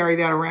want to carry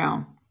that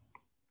around?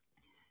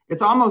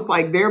 It's almost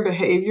like their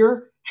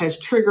behavior has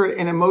triggered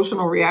an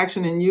emotional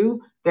reaction in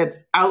you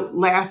that's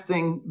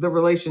outlasting the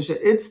relationship.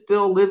 It's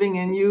still living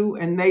in you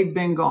and they've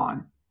been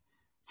gone.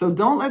 So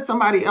don't let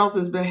somebody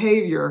else's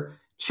behavior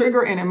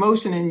trigger an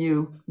emotion in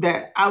you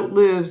that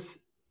outlives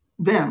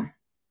them.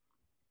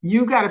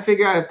 You got to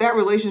figure out if that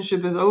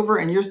relationship is over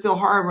and you're still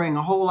harboring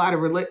a whole lot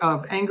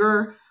of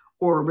anger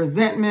or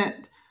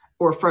resentment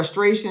or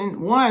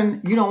frustration.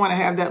 One, you don't want to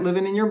have that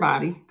living in your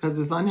body because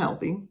it's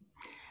unhealthy.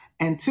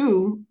 And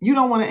two, you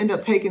don't want to end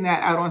up taking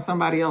that out on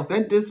somebody else.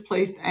 That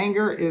displaced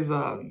anger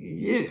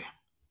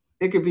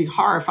it could be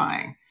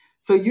horrifying.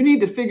 So you need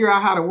to figure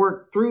out how to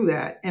work through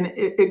that. And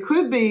it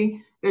could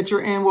be that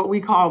you're in what we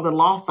call the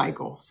loss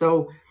cycle.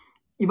 So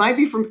you might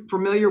be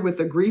familiar with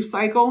the grief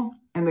cycle.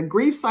 And the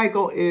grief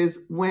cycle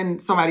is when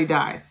somebody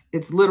dies.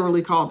 It's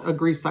literally called a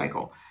grief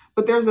cycle.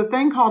 But there's a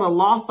thing called a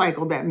loss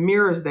cycle that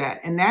mirrors that.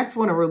 And that's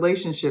when a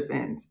relationship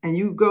ends. And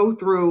you go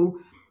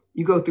through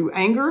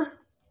anger,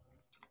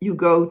 you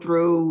go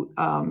through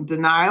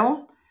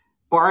denial,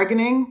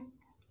 bargaining,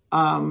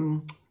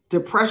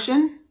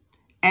 depression,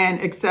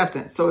 and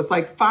acceptance. So it's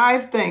like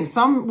 5 things.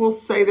 Some will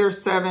say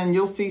there's 7.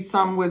 You'll see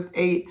some with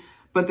 8.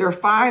 But there are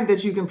 5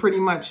 that you can pretty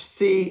much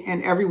see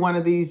in every one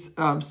of these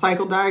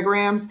cycle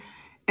diagrams.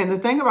 And the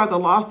thing about the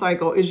loss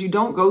cycle is you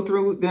don't go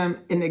through them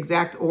in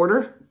exact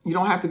order. You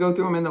don't have to go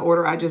through them in the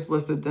order I just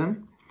listed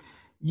them.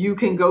 You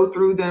can go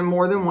through them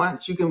more than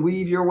once. You can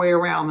weave your way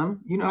around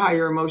them. You know how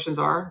your emotions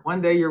are. One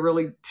day you're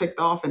really ticked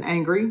off and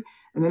angry,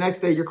 and the next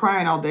day you're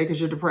crying all day because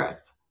you're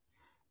depressed.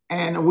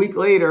 And a week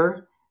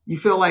later, you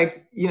feel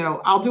like,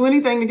 I'll do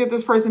anything to get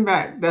this person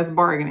back. That's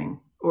bargaining.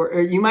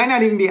 Or you might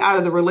not even be out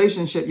of the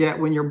relationship yet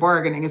when you're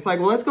bargaining. It's like,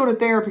 well, let's go to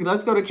therapy.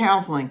 Let's go to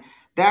counseling.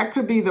 That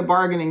could be the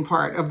bargaining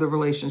part of the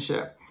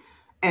relationship.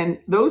 And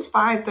those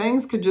 5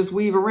 things could just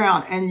weave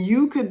around. And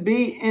you could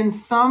be in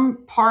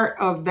some part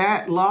of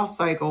that loss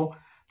cycle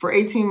for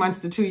 18 months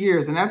to 2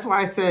 years. And that's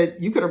why I said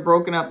you could have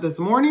broken up this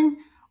morning,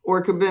 or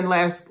it could have been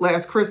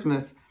last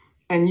Christmas.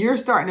 And you're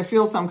starting to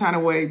feel some kind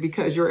of way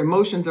because your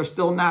emotions are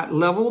still not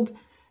leveled.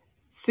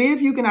 See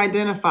if you can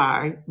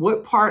identify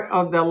what part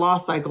of the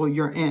loss cycle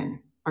you're in.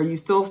 Are you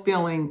still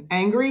feeling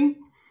angry?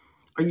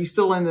 Are you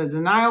still in the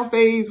denial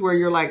phase where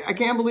you're like, I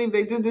can't believe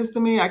they did this to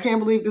me. I can't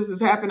believe this has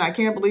happened. I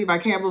can't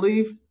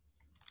believe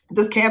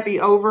this can't be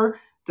over.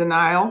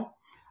 Denial.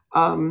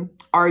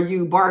 Are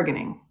you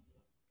bargaining?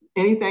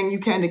 Anything you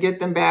can to get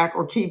them back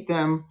or keep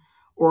them,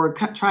 or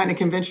trying to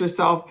convince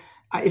yourself,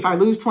 if I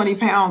lose 20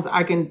 pounds,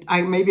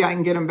 maybe I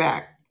can get them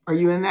back. Are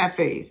you in that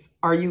phase?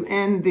 Are you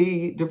in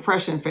the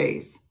depression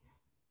phase?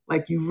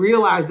 Like you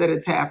realize that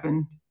it's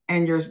happened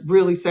and you're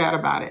really sad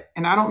about it.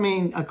 And I don't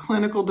mean a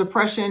clinical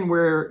depression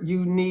where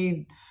you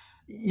may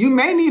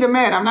need a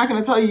med. I'm not going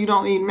to tell you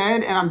don't need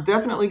med. And I'm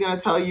definitely going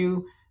to tell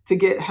you to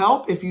get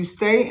help if you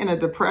stay in a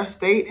depressed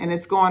state and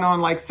it's going on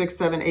like 6,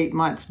 7, 8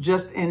 months,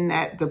 just in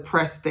that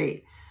depressed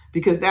state,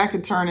 because that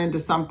could turn into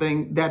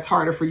something that's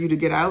harder for you to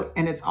get out.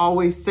 And it's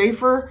always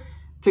safer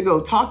to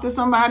go talk to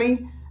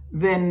somebody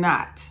than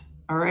not.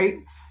 All right.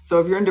 So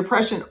if you're in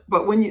depression,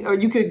 but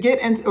you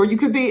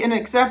could be in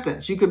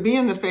acceptance. You could be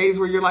in the phase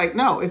where you're like,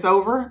 no, it's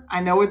over.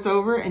 I know it's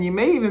over. And you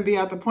may even be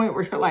at the point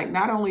where you're like,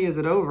 not only is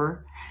it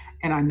over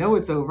and I know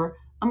it's over,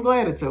 I'm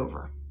glad it's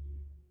over.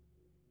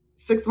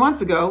 6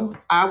 months ago,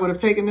 I would have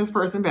taken this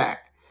person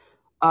back.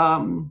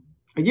 A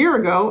year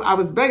ago, I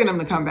was begging them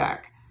to come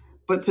back.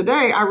 But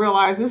today I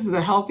realize this is the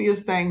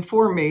healthiest thing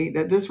for me,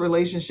 that this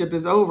relationship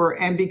is over.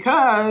 And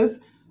because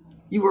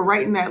you were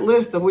writing that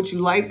list of what you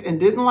liked and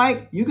didn't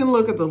like, you can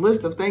look at the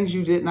list of things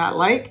you did not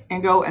like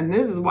and go, and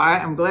this is why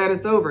I'm glad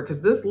it's over,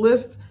 because this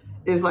list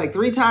is like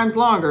 3 times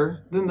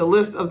longer than the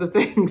list of the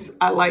things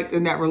I liked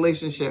in that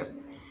relationship.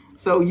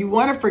 So you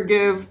want to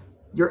forgive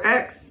your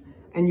ex,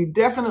 and you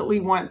definitely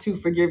want to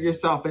forgive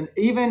yourself. And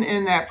even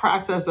in that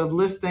process of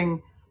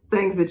listing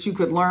things that you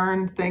could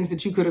learn, things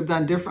that you could have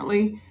done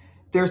differently,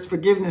 there's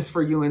forgiveness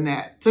for you in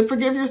that. To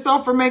forgive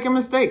yourself for making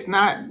mistakes,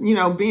 not,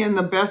 being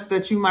the best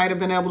that you might have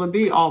been able to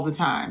be all the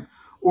time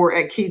or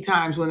at key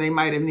times when they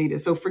might have needed.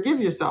 So forgive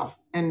yourself,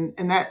 and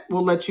that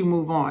will let you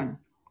move on.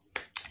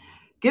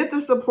 Get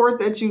the support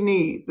that you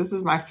need. This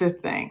is my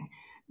 5th thing.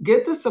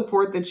 Get the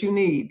support that you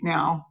need.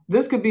 Now,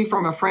 this could be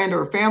from a friend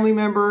or a family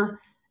member.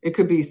 It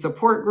could be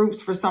support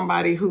groups for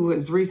somebody who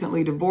is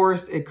recently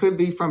divorced. It could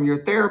be from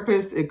your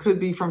therapist. It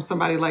could be from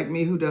somebody like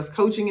me who does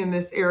coaching in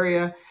this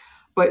area.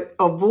 But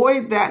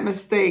avoid that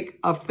mistake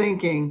of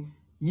thinking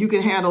you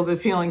can handle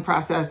this healing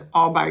process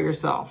all by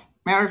yourself.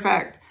 Matter of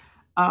fact,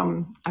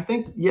 I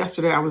think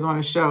yesterday I was on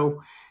a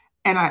show,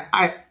 and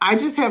I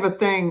just have a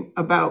thing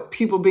about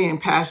people being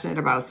passionate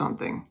about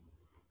something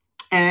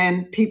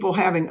and people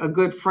having a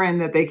good friend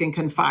that they can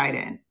confide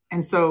in.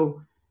 And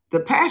so the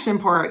passion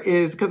part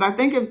is because I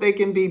think if they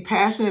can be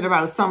passionate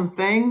about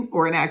something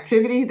or an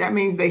activity, that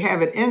means they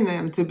have it in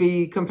them to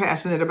be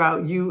compassionate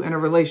about you in a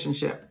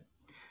relationship.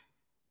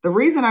 The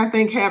reason I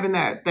think having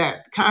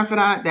that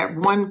confidant,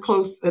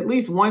 at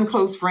least one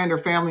close friend or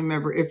family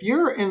member, if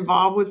you're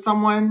involved with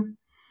someone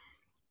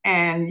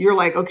and you're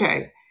like,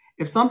 okay,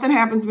 if something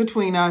happens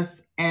between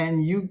us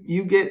and you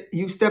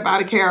step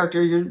out of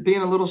character, you're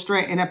being a little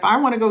strange. And if I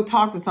want to go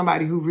talk to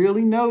somebody who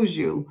really knows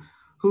you,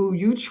 who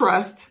you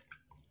trust,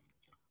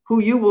 who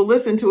you will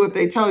listen to if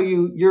they tell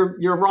you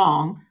you're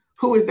wrong,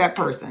 who is that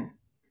person?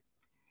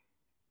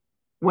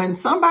 When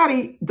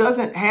somebody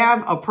doesn't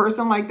have a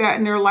person like that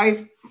in their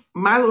life,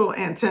 my little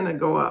antenna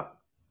go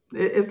up.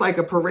 It's like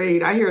a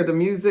parade. I hear the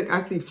music. I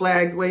see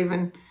flags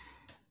waving.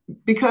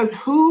 Because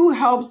who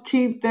helps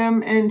keep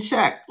them in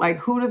check? Like,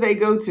 who do they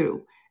go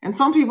to? And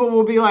some people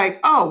will be like,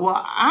 oh,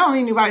 well, I don't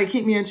need anybody to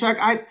keep me in check.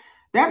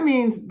 That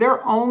means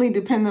they're only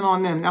dependent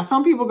on them. Now,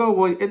 some people go,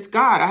 well, it's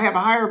God. I have a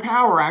higher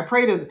power. I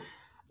pray to.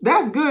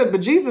 That's good.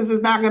 But Jesus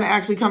is not going to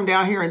actually come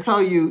down here and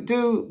tell you,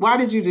 dude, why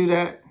did you do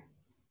that?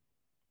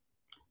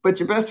 But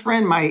your best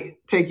friend might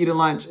take you to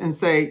lunch and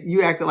say,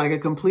 you acted like a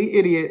complete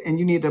idiot and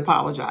you need to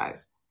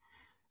apologize.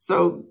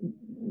 So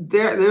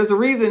there's a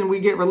reason we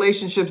get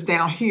relationships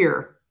down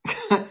here,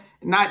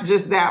 not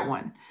just that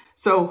one.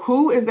 So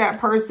who is that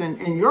person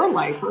in your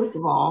life, first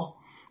of all?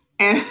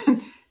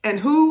 And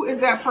who is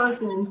that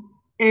person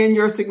in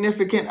your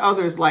significant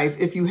other's life,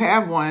 if you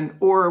have one,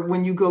 or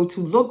when you go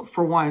to look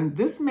for one?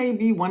 This may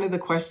be one of the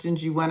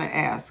questions you want to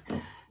ask.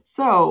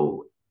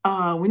 So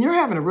when you're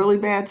having a really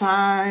bad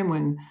time,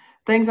 when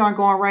things aren't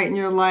going right in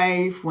your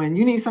life, when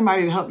you need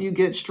somebody to help you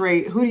get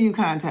straight, who do you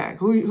contact?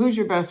 Who's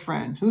your best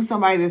friend? Who's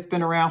somebody that's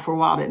been around for a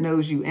while that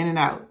knows you in and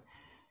out?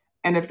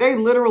 And if they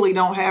literally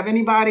don't have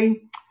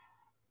anybody,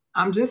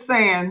 I'm just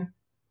saying,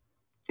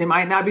 it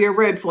might not be a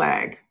red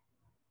flag.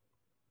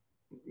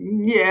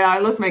 Yeah,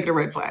 let's make it a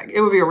red flag. It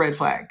would be a red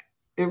flag.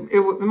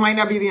 It might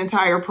not be the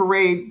entire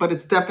parade, but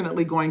it's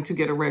definitely going to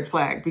get a red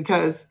flag,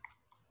 because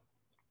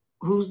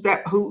who's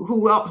that?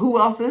 Who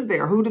else is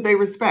there? Who do they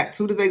respect?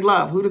 Who do they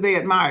love? Who do they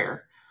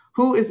admire?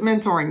 Who is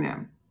mentoring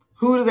them?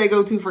 Who do they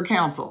go to for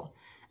counsel?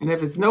 And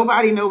if it's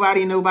nobody,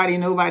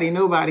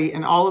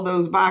 and all of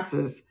those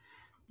boxes,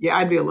 yeah,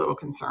 I'd be a little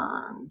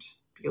concerned.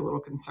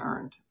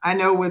 I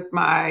know with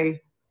my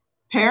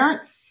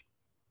parents,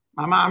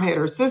 my mom had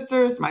her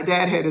sisters, my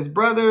dad had his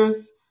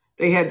brothers,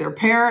 they had their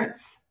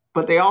parents,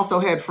 but they also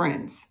had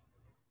friends.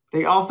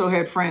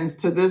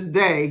 To this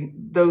day,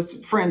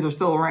 those friends are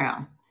still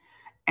around.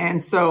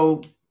 And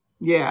so,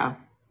 yeah,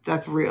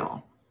 that's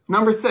real.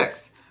 Number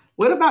 6,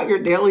 what about your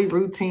daily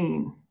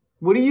routine?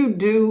 What do you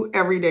do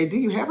every day? Do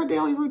you have a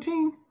daily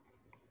routine?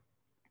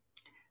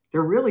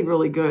 They're really,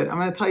 really good. I'm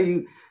going to tell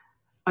you,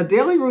 a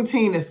daily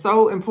routine is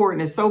so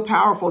important. It's so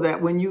powerful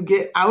that when you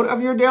get out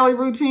of your daily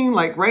routine,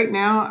 like right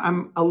now,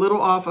 I'm a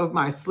little off of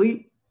my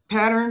sleep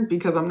pattern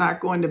because I'm not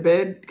going to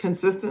bed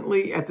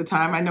consistently at the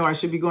time I know I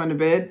should be going to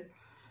bed.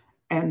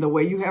 And the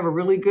way you have a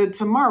really good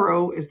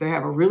tomorrow is to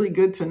have a really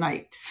good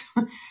tonight.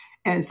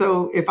 And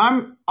so if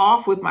I'm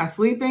off with my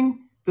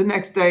sleeping, the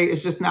next day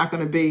is just not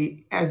going to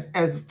be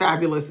as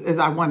fabulous as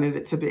I wanted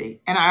it to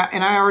be. And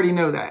I already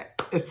know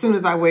that. As soon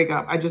as I wake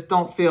up, I just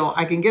don't feel,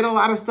 I can get a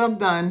lot of stuff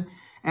done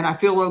and I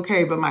feel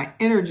okay, but my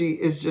energy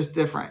is just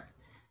different.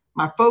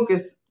 My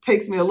focus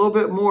takes me a little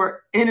bit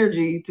more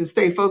energy to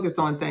stay focused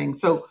on things.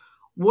 So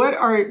what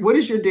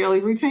is your daily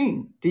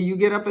routine? Do you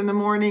get up in the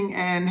morning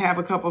and have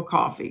a cup of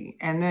coffee?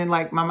 And then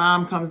like my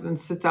mom comes and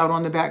sits out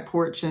on the back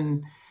porch,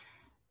 and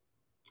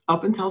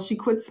up until she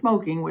quits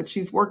smoking, which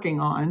she's working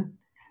on,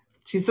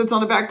 she sits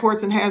on the back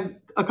porch and has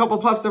a couple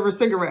puffs of her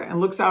cigarette and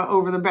looks out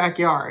over the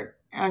backyard.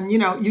 And,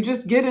 you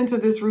just get into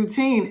this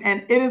routine,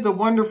 and it is a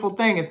wonderful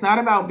thing. It's not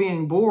about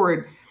being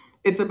bored.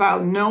 It's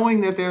about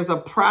knowing that there's a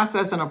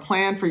process and a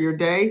plan for your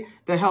day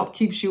that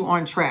keeps you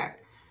on track.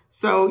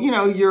 So,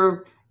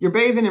 you're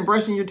bathing and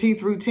brushing your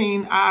teeth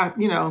routine.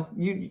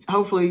 You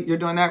hopefully you're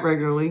doing that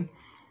regularly.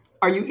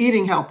 Are you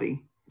eating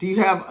healthy? Do you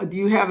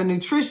have a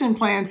nutrition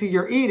plan to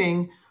your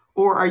eating,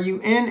 or are you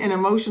in an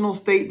emotional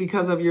state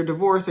because of your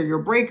divorce or your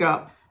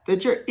breakup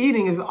that your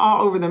eating is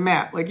all over the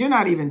map? Like you're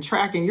not even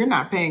tracking, you're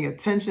not paying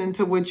attention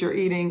to what you're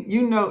eating,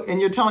 and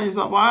you're telling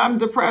yourself, well, I'm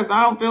depressed,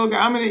 I don't feel good,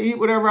 I'm going to eat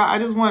whatever, I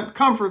just want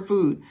comfort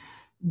food.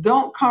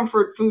 Don't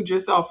comfort food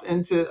yourself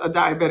into a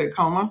diabetic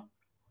coma.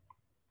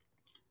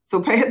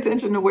 So pay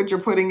attention to what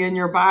you're putting in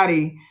your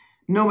body,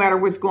 no matter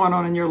what's going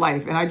on in your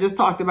life. And I just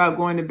talked about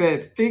going to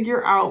bed.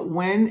 Figure out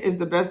when is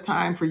the best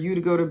time for you to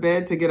go to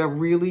bed to get a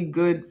really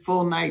good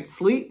full night's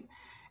sleep,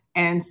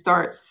 and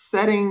start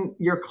setting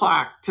your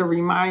clock to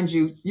remind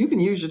you. You can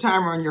use your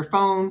timer on your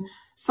phone,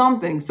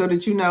 something so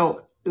that you know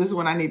this is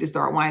when I need to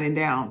start winding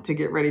down to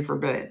get ready for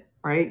bed,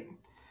 right?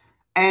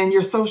 And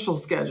your social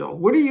schedule.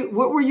 What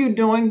were you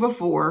doing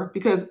before?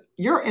 Because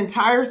your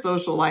entire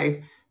social life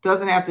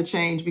doesn't have to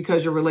change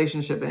because your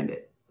relationship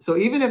ended. So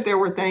even if there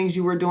were things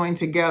you were doing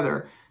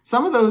together,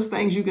 some of those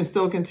things you can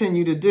still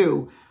continue to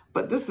do.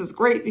 But this is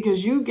great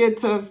because you get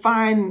to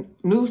find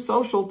new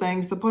social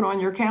things to put on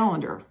your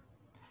calendar.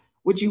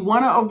 What you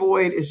want to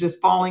avoid is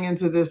just falling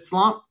into this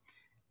slump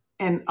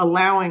and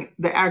allowing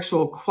the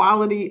actual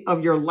quality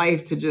of your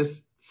life to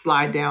just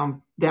slide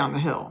down the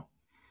hill.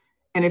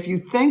 And if you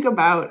think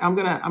about, I'm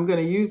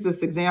gonna use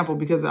this example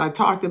because I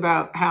talked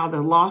about how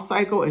the loss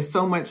cycle is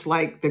so much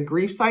like the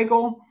grief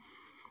cycle.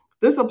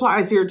 This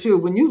applies here too.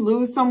 When you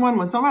lose someone,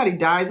 when somebody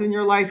dies in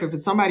your life, if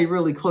it's somebody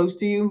really close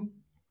to you,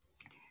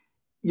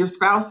 your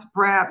spouse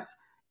perhaps,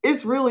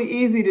 it's really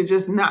easy to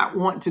just not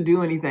want to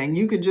do anything.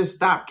 You could just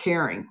stop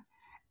caring.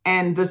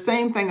 And the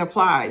same thing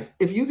applies.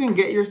 If you can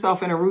get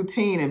yourself in a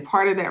routine, and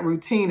part of that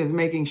routine is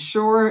making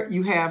sure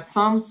you have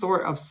some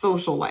sort of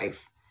social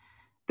life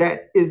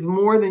that is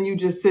more than you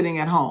just sitting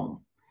at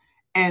home.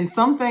 And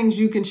some things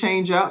you can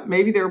change up.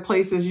 Maybe there are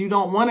places you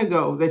don't want to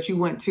go that you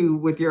went to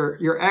with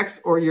your ex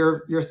or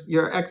your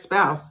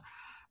ex-spouse,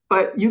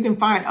 but you can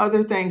find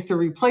other things to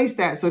replace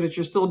that so that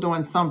you're still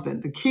doing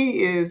something. The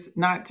key is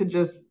not to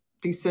just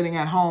be sitting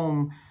at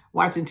home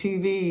watching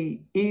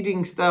TV,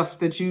 eating stuff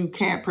that you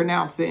can't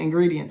pronounce the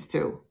ingredients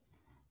to,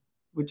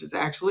 which is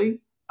actually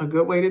a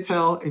good way to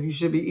tell if you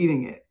should be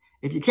eating it.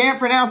 If you can't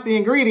pronounce the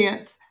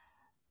ingredients,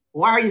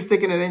 why are you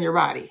sticking it in your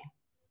body?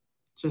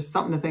 Just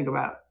something to think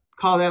about.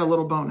 Call that a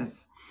little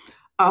bonus.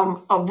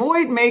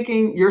 Avoid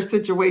making your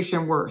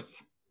situation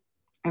worse.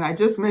 And I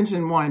just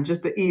mentioned one,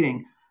 just the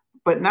eating,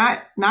 but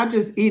not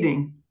just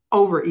eating,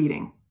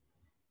 overeating.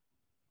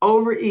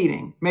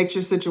 Overeating makes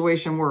your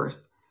situation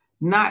worse.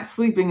 Not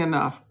sleeping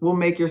enough will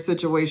make your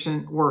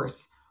situation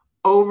worse.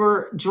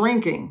 Over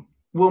drinking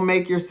will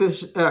make your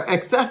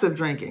excessive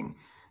drinking.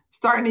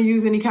 Starting to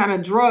use any kind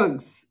of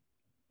drugs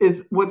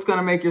is what's going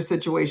to make your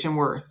situation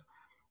worse.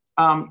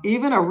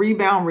 Even a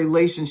rebound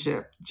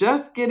relationship,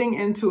 just getting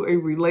into a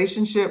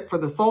relationship for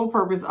the sole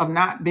purpose of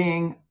not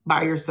being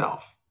by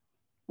yourself.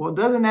 Well,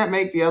 doesn't that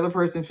make the other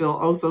person feel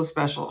oh so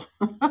special?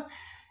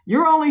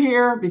 You're only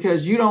here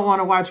because you don't want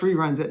to watch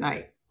reruns at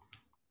night.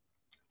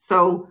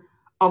 So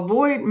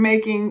avoid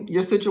making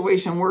your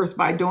situation worse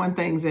by doing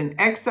things in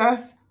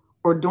excess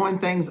or doing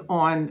things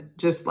on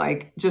just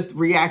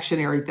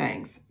reactionary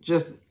things,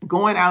 just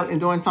going out and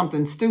doing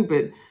something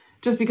stupid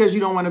just because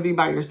you don't want to be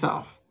by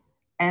yourself.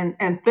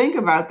 And think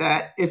about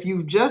that. If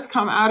you've just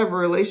come out of a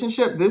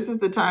relationship, this is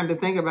the time to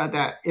think about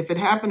that. If it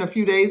happened a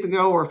few days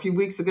ago or a few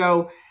weeks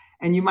ago,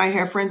 and you might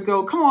have friends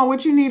go, come on,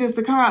 what you need is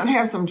to come out and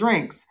have some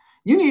drinks.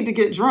 You need to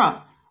get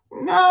drunk.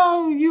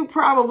 No, you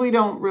probably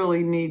don't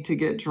really need to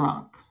get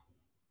drunk.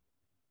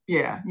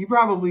 Yeah, you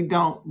probably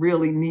don't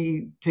really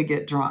need to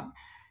get drunk.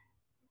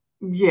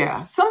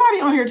 Yeah,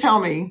 somebody on here tell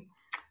me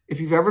if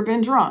you've ever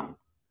been drunk,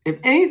 if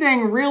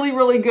anything really,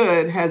 really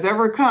good has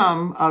ever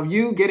come of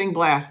you getting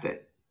blasted.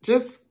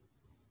 Just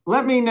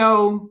let me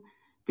know,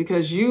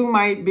 because you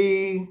might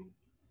be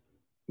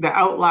the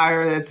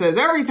outlier that says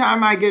every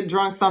time I get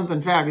drunk,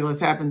 something fabulous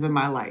happens in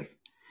my life.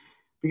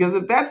 Because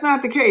if that's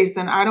not the case,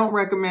 then I don't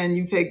recommend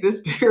you take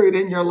this period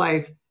in your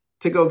life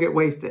to go get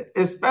wasted.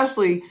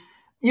 Especially,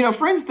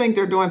 friends think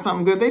they're doing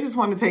something good. They just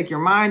want to take your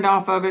mind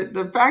off of it.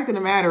 The fact of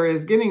the matter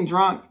is getting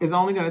drunk is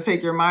only going to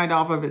take your mind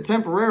off of it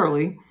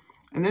temporarily.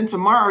 And then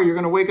tomorrow you're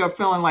going to wake up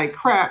feeling like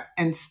crap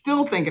and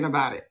still thinking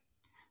about it.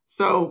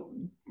 So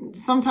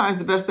sometimes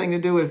the best thing to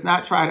do is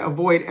not try to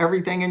avoid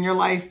everything in your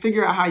life.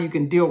 Figure out how you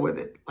can deal with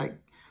it. Like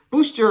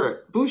boost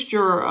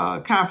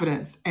your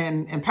confidence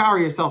and empower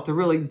yourself to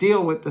really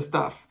deal with the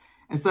stuff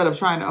instead of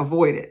trying to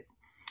avoid it.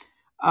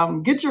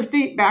 Get your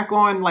feet back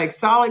on like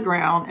solid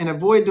ground and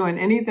avoid doing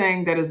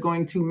anything that is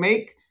going to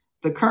make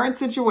the current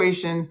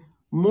situation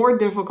more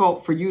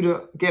difficult for you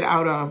to get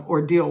out of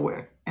or deal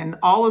with. And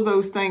all of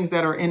those things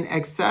that are in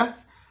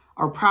excess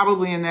are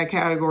probably in that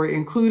category,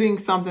 including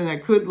something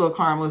that could look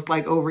harmless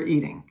like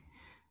overeating.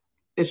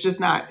 It's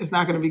not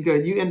going to be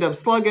good. You end up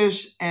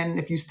sluggish. And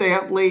if you stay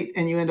up late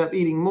and you end up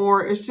eating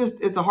more, it's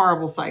a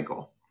horrible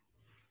cycle.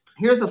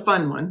 Here's a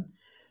fun one.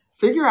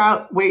 Figure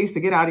out ways to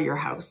get out of your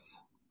house.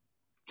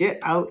 get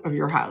out of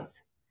your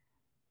house.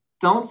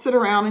 Don't sit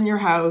around in your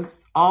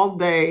house all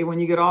day when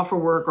you get off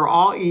of work or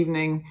all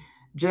evening,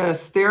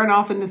 just staring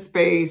off into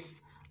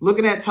space,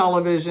 looking at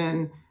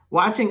television,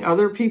 watching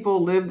other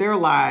people live their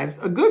lives.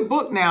 A good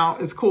book now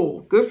is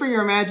cool, good for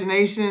your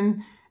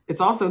imagination. It's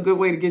also a good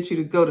way to get you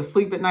to go to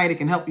sleep at night. It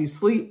can help you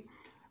sleep.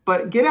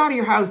 But get out of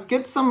your house,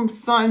 get some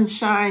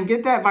sunshine,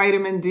 get that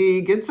vitamin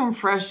D, get some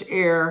fresh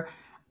air.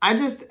 I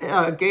just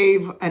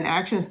gave an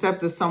action step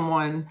to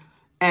someone,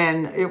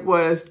 and it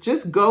was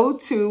just go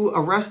to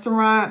a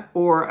restaurant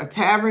or a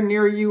tavern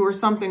near you or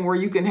something where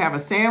you can have a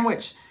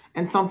sandwich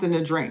and something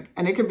to drink.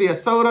 And it could be a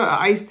soda, an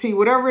iced tea,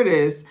 whatever it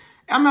is.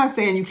 I'm not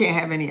saying you can't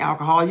have any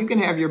alcohol. You can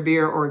have your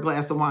beer or a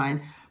glass of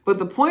wine. But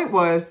the point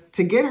was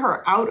to get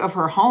her out of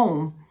her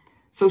home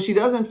so she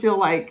doesn't feel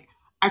like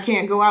I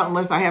can't go out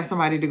unless I have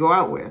somebody to go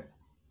out with.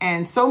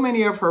 And so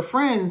many of her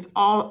friends,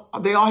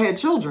 they all had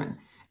children.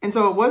 And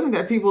so it wasn't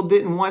that people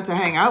didn't want to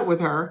hang out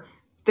with her.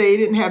 They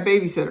didn't have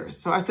babysitters.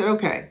 So I said,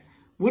 okay,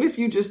 what if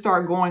you just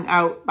start going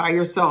out by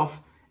yourself?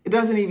 It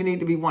doesn't even need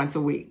to be once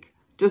a week.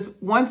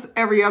 Just once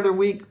every other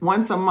week,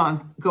 once a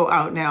month, go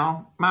out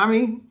now.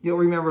 Mommy, you'll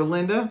remember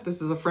Linda.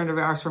 This is a friend of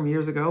ours from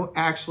years ago.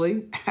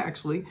 Actually,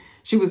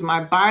 she was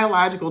my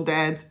biological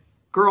dad's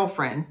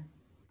girlfriend,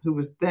 who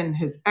was then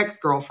his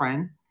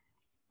ex-girlfriend.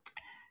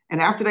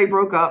 And after they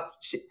broke up,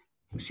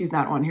 she's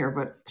not on here,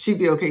 but she'd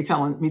be okay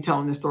telling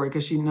this story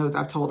because she knows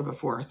I've told her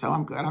before. So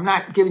I'm good. I'm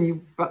not giving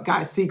you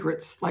guys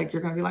secrets. Like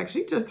you're going to be like,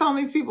 she just telling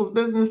these people's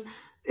business.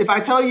 If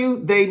I tell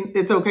you,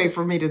 it's okay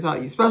for me to tell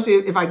you, especially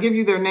if I give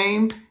you their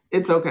name,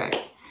 it's okay.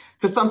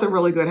 Because something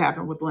really good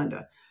happened with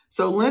Linda.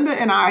 So Linda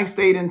and I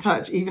stayed in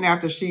touch even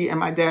after she and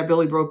my dad,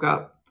 Billy, broke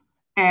up.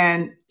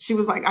 And she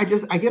was like,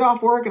 I get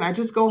off work and I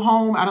just go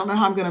home. I don't know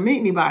how I'm going to meet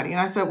anybody. And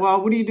I said,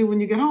 well, what do you do when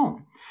you get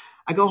home?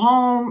 I go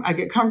home, I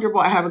get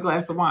comfortable, I have a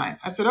glass of wine.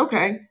 I said,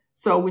 okay.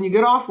 So when you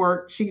get off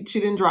work, she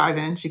didn't drive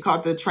in, she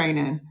caught the train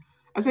in.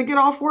 I said, get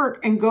off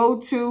work and go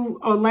to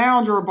a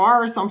lounge or a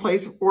bar or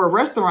someplace or a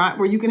restaurant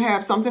where you can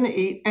have something to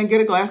eat and get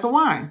a glass of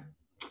wine.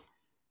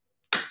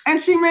 And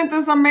she met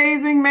this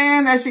amazing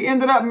man that she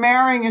ended up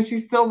marrying and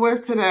she's still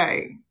with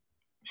today.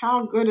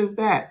 How good is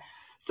that?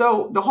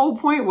 So the whole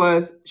point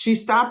was she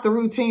stopped the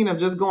routine of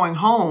just going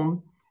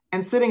home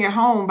and sitting at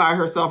home by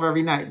herself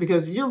every night,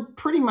 because you're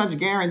pretty much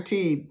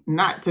guaranteed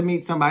not to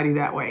meet somebody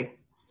that way.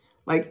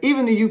 Like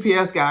even the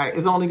UPS guy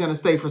is only going to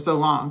stay for so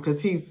long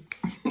because he's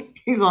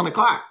on the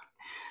clock.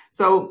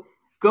 So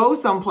go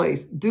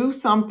someplace, do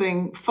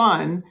something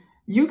fun.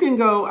 You can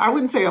go, I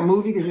wouldn't say a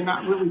movie because you're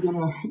not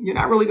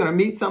really gonna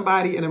meet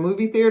somebody in a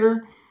movie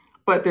theater,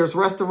 but there's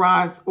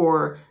restaurants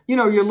or,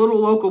 your little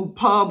local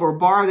pub or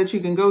bar that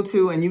you can go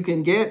to and you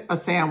can get a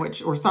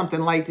sandwich or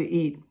something light to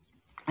eat.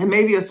 And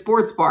maybe a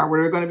sports bar where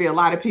there are going to be a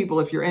lot of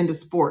people if you're into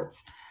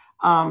sports.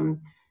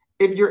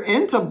 If you're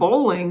into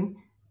bowling,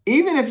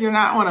 even if you're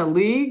not on a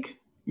league,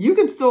 you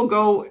can still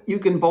go, you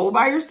can bowl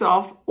by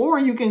yourself, or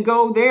you can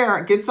go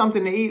there, get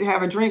something to eat,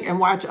 have a drink, and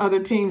watch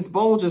other teams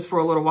bowl just for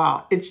a little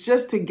while. It's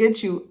just to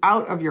get you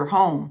out of your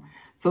home.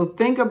 So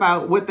think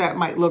about what that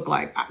might look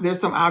like.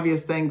 There's some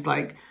obvious things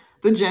like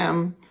the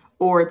gym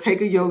or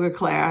take a yoga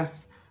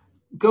class,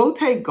 go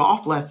take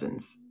golf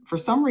lessons. For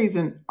some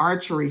reason,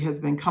 archery has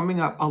been coming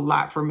up a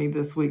lot for me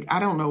this week. I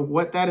don't know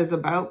what that is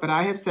about, but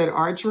I have said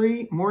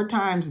archery more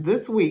times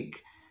this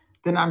week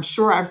than I'm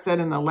sure I've said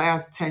in the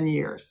last 10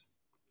 years.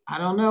 I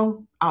don't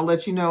know. I'll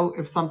let you know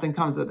if something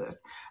comes of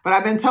this. But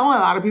I've been telling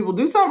a lot of people,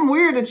 do something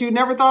weird that you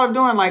never thought of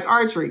doing, like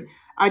archery.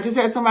 I just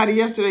had somebody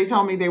yesterday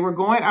tell me they were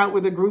going out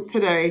with a group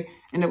today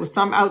and it was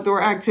some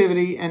outdoor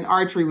activity and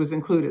archery was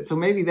included. So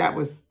maybe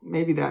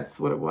that's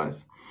what it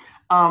was.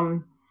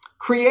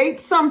 Create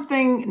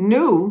something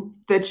new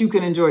that you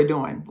can enjoy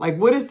doing. Like,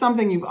 what is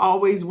something you've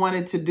always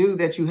wanted to do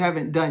that you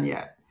haven't done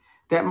yet?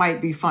 That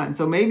might be fun.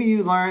 So maybe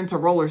you learn to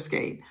roller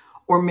skate,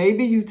 or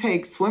maybe you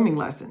take swimming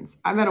lessons.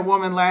 I met a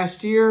woman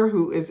last year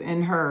who is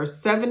in her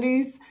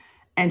 70s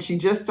and she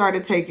just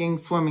started taking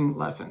swimming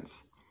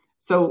lessons.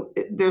 So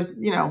there's,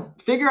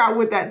 figure out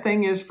what that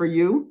thing is for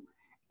you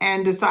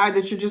and decide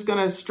that you're just going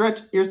to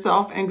stretch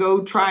yourself and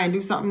go try and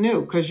do something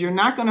new, because you're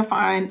not going to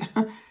find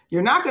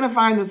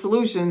the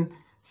solution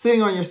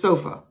sitting on your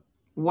sofa,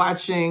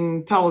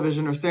 watching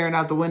television or staring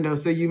out the window.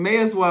 So you may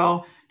as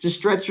well just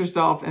stretch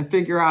yourself and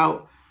figure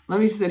out, let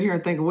me sit here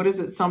and think, what is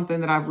it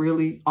something that I've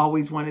really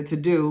always wanted to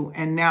do?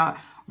 And now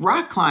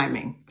rock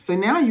climbing. So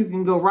now you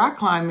can go rock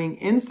climbing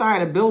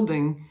inside a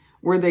building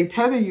where they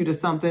tether you to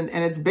something.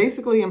 And it's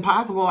basically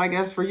impossible, I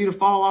guess, for you to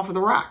fall off of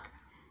the rock.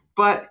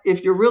 But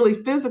if you're really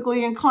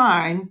physically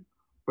inclined,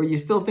 or you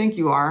still think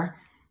you are,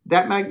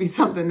 that might be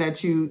something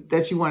that you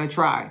want to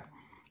try.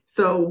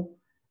 So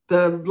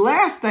the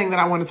last thing that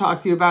I want to talk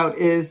to you about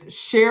is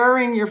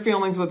sharing your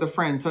feelings with a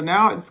friend. So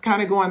now it's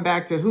kind of going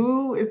back to,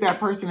 who is that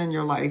person in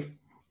your life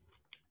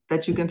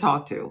that you can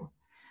talk to?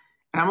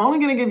 And I'm only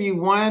going to give you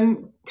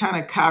one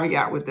kind of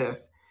caveat with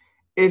this.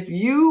 If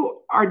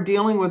you are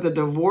dealing with a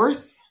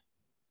divorce,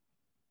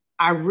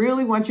 I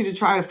really want you to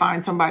try to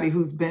find somebody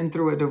who's been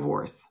through a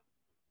divorce.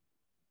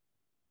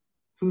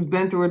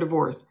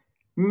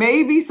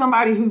 Maybe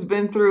somebody who's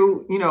been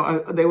through,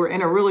 they were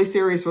in a really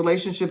serious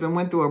relationship and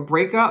went through a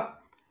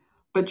breakup,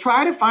 but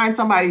try to find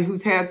somebody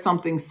who's had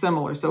something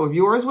similar. So if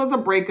yours was a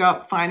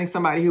breakup, finding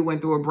somebody who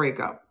went through a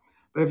breakup.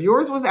 But if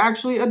yours was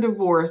actually a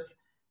divorce,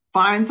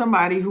 find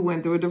somebody who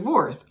went through a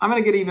divorce. I'm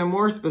going to get even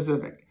more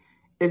specific.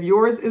 If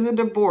yours is a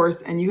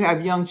divorce and you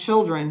have young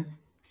children,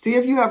 see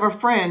if you have a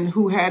friend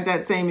who had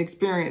that same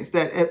experience,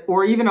 that,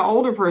 or even an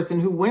older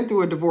person who went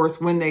through a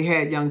divorce when they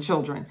had young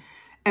children.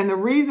 And the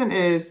reason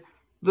is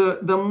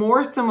the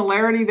more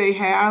similarity they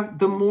have,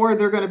 the more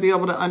they're going to be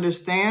able to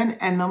understand,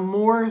 and the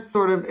more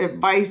sort of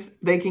advice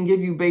they can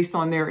give you based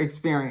on their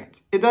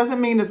experience. It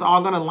doesn't mean it's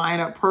all going to line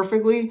up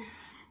perfectly,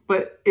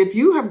 but if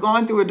you have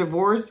gone through a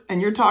divorce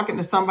and you're talking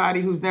to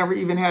somebody who's never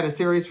even had a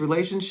serious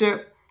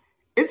relationship,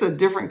 it's a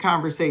different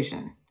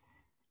conversation.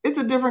 It's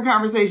a different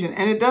conversation.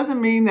 And it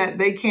doesn't mean that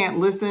they can't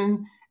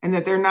listen and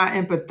that they're not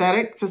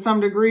empathetic to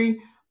some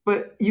degree,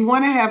 but you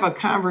want to have a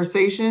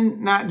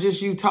conversation, not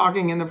just you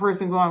talking and the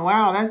person going,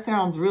 wow, that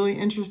sounds really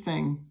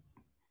interesting.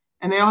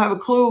 And they don't have a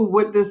clue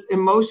what this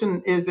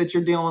emotion is that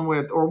you're dealing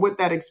with, or what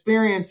that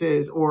experience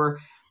is, or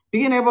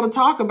being able to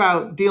talk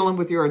about dealing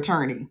with your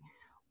attorney,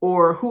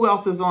 or who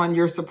else is on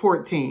your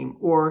support team,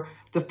 or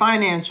the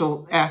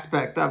financial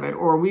aspect of it,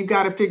 or we've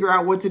got to figure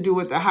out what to do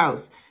with the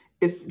house.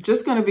 It's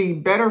just going to be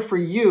better for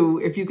you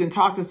if you can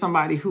talk to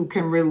somebody who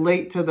can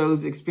relate to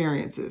those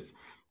experiences.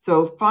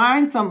 So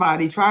try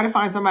to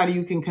find somebody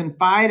you can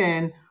confide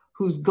in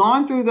who's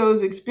gone through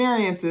those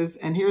experiences.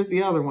 And here's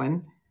the other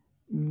one.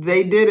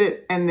 They did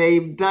it and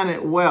they've done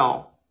it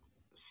well.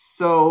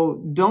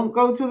 So don't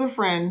go to the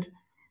friend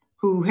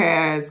who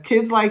has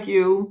kids like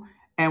you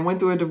and went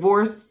through a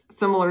divorce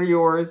similar to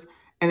yours,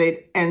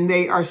 and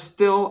they are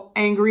still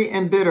angry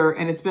and bitter,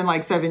 and it's been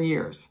like 7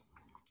 years.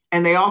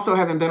 And they also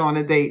haven't been on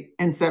a date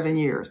in 7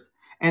 years.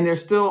 And they're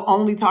still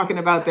only talking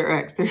about their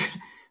ex.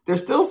 They're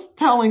still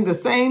telling the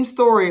same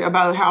story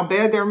about how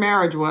bad their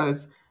marriage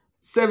was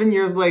 7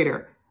 years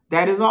later.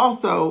 That is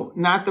also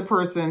not the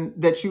person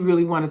that you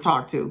really want to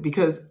talk to,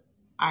 because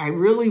I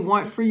really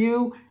want for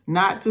you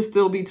not to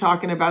still be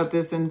talking about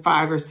this in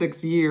 5 or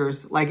 6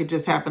 years like it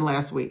just happened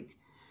last week.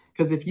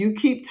 Because if you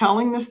keep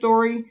telling the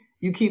story,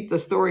 you keep the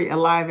story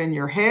alive in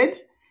your head.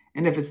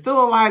 And if it's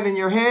still alive in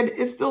your head,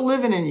 it's still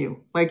living in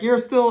you. Like you're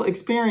still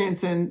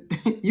experiencing,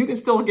 you can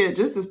still get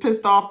just as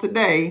pissed off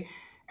today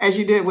as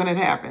you did when it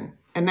happened.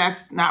 And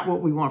that's not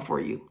what we want for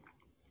you.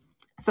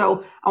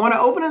 So I want to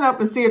open it up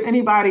and see if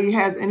anybody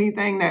has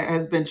anything that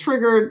has been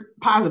triggered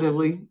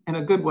positively in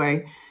a good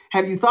way.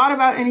 Have you thought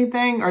about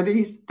anything? Are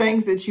these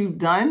things that you've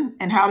done,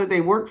 and how did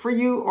they work for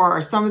you? Or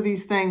are some of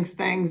these things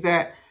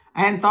that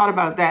I hadn't thought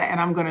about that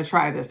and I'm going to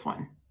try this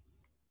one?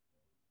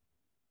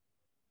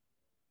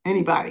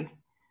 Anybody?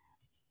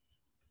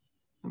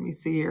 Let me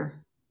see here.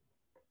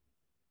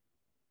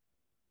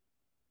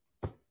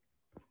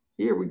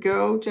 Here we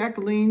go.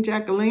 Jacqueline.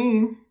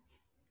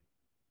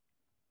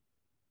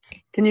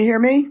 Can you hear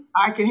me?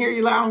 I can hear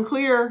you loud and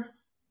clear.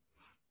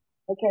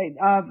 Okay.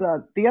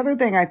 The other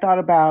thing I thought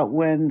about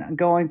when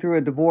going through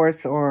a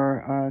divorce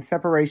or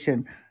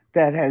separation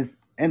that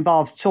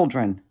involves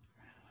children,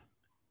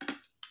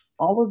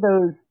 all of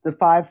those, the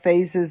 5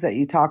 phases that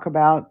you talk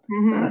about,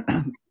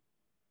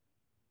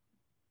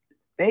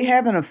 they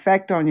have an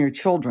effect on your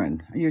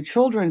children. Your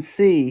children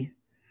see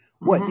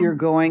what you're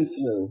going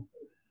through.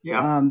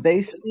 Yeah.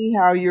 They see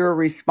how you're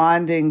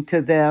responding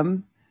to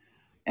them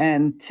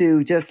and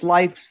to just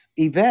life's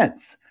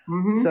events.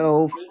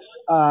 So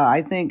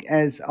I think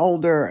as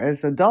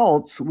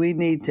adults, we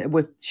need to,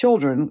 with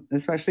children,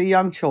 especially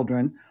young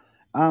children,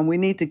 we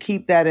need to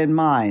keep that in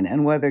mind.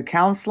 And whether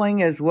counseling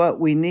is what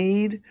we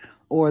need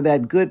or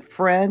that good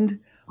friend,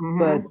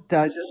 but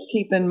just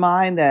keep in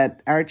mind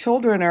that our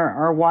children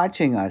are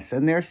watching us,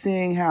 and they're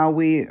seeing how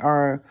we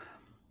are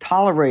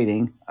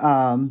tolerating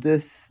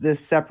this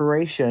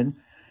separation.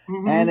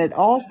 And it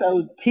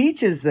also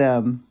teaches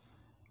them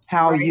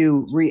how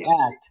you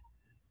react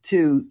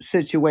to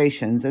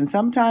situations. And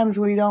sometimes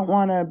we don't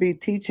want to be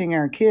teaching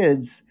our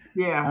kids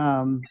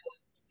to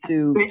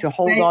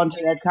hold on to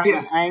that kind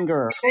of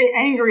anger. Stay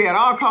angry at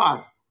all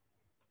costs.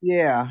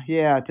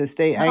 Yeah, to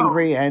stay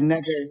angry and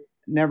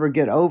never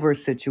get over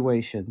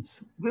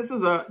situations. This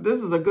is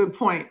a good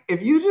point.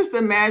 If you just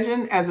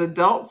imagine, as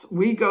adults,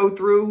 we go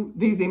through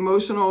these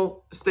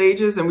emotional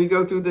stages and we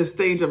go through this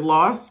stage of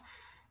loss.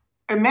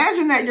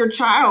 Imagine that your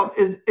child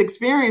is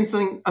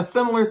experiencing a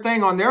similar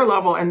thing on their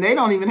level and they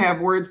don't even have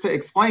words to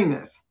explain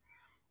this.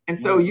 And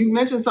so you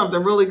mentioned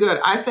something really good.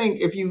 I think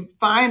if you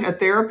find a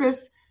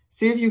therapist,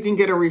 see if you can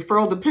get a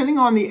referral, depending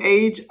on the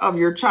age of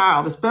your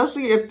child,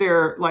 especially if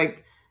they're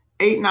like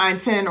 8, 9,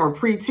 10 or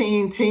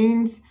preteen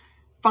teens.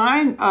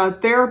 Find a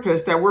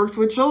therapist that works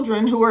with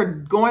children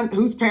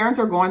whose parents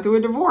are going through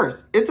a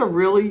divorce. It's a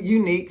really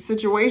unique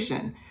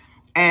situation.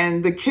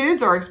 And the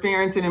kids are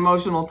experiencing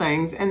emotional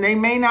things and they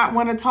may not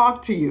want to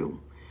talk to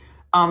you.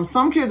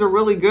 Some kids are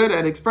really good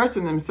at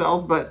expressing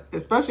themselves, but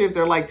especially if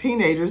they're like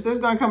teenagers, there's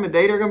going to come a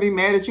day they're going to be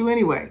mad at you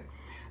anyway.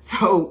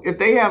 So if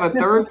they have a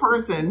third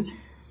person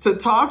to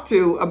talk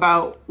to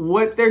about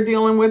what they're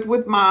dealing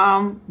with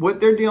mom, what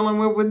they're dealing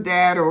with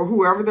dad, or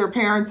whoever their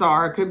parents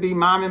are. It could be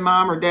mom and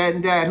mom or dad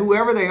and dad,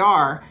 whoever they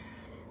are.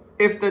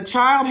 If the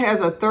child has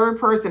a third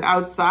person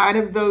outside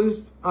of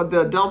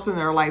the adults in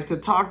their life to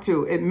talk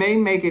to, it may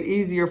make it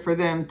easier for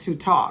them to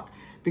talk,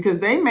 because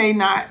they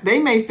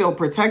may feel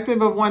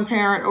protective of one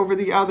parent over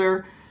the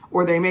other,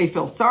 or they may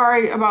feel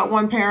sorry about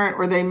one parent,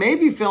 or they may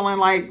be feeling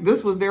like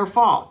this was their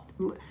fault.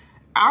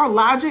 Our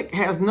logic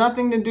has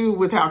nothing to do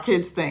with how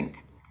kids think.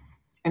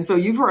 And so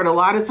you've heard a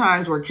lot of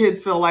times where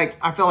kids feel like,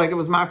 I feel like it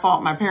was my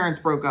fault, my parents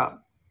broke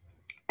up.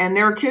 And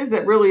there are kids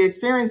that really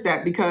experience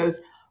that because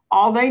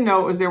all they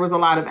know is there was a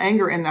lot of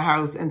anger in the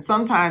house, and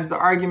sometimes the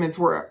arguments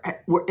were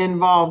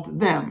involved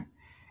them.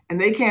 And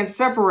they can't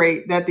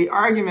separate that the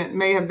argument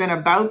may have been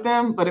about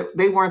them, but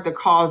they weren't the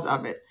cause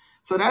of it.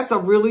 So that's a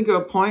really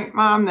good point,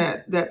 Mom,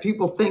 that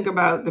people think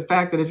about the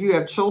fact that if you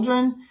have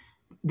children,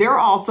 they're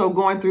also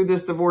going through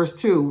this divorce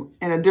too,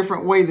 in a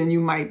different way than you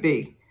might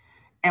be.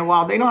 And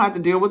while they don't have to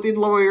deal with the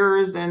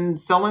lawyers and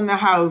selling the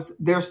house,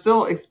 they're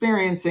still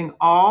experiencing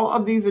all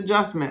of these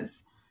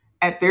adjustments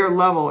at their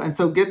level. And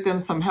so get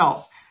them some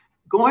help.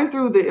 Going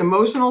through the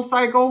emotional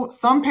cycle,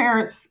 some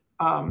parents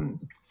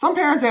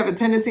have a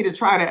tendency to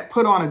try to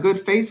put on a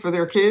good face for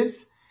their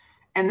kids.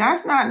 And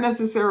that's not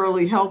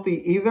necessarily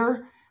healthy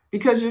either,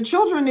 because your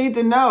children need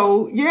to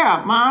know,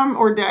 yeah, mom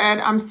or dad,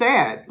 I'm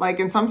sad.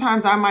 And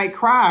sometimes I might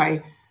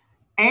cry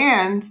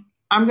and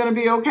I'm going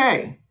to be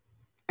okay.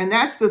 And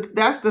that's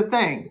the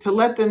thing, to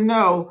let them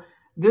know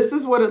this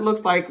is what it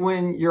looks like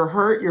when you're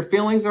hurt, your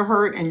feelings are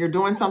hurt, and you're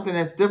doing something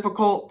that's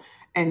difficult.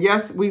 And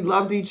yes, we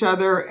loved each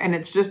other and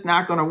it's just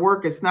not going to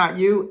work. It's not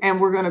you, and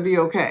we're going to be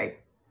okay.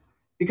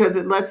 Because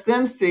it lets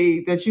them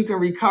see that you can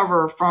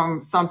recover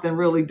from something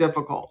really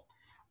difficult.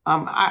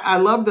 I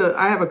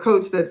have a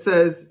coach that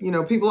says,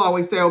 people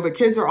always say, oh, but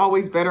kids are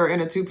always better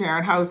in a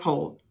 2-parent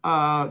household.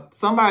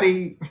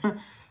 Somebody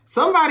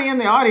in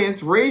the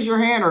audience, raise your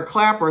hand or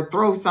clap or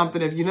throw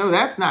something if you know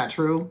that's not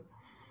true.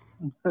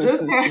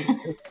 Just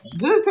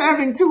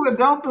having 2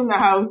 adults in the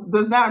house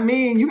does not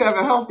mean you have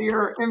a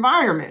healthier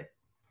environment.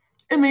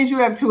 It means you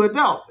have 2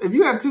 adults. If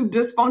you have 2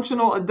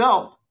 dysfunctional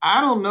adults, I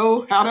don't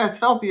know how that's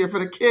healthier for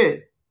the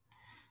kid.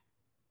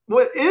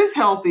 What is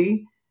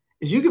healthy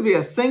is you could be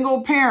a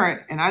single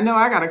parent, and I know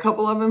I got a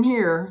couple of them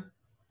here.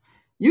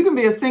 You can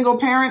be a single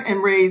parent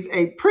and raise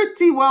a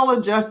pretty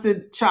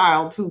well-adjusted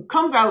child who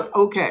comes out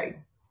okay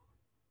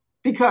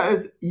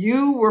because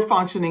you were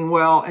functioning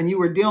well and you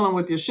were dealing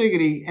with your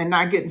shiggity and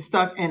not getting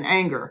stuck in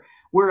anger.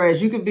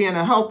 Whereas you could be in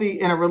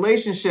a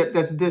relationship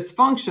that's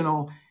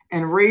dysfunctional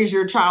and raise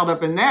your child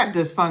up in that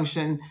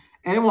dysfunction,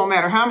 and it won't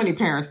matter how many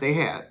parents they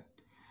had.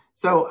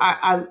 So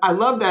I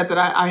love that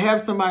I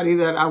have somebody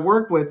that I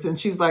work with, and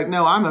she's like,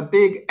 no, I'm a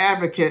big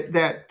advocate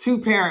that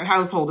 2-parent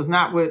household is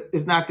not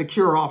the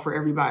cure-all for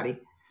everybody.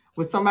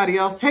 With somebody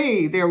else,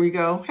 hey, there we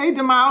go. Hey,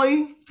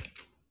 Damali.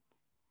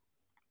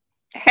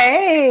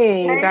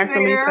 Hey, Dr.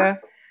 there. Lisa.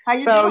 How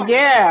you doing?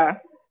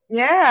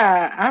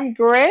 Yeah, I'm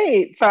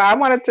great. So I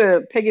wanted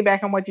to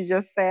piggyback on what you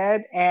just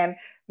said, and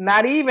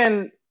not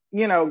even,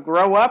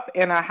 grow up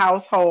in a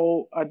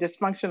household, a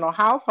dysfunctional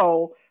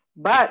household,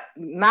 but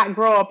not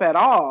grow up at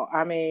all.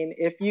 I mean,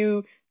 if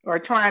you are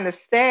trying to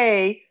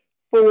stay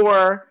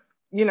for,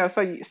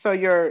 so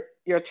your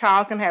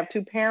child can have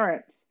 2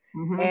 parents,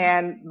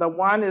 and the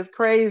one is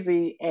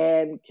crazy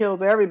and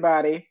kills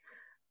everybody,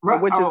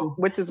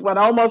 which is what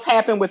almost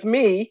happened with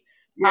me.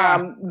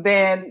 Yeah.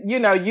 Then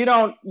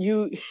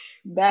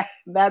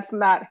that's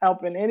not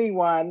helping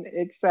anyone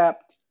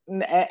except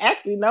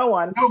actually no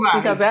one.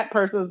 Nobody. Because that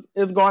person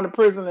is going to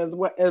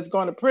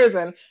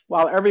prison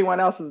while everyone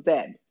else is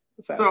dead.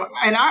 So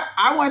and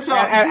I want y'all,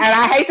 and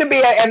I hate to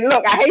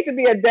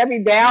be a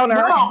Debbie Downer.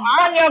 No,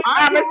 on your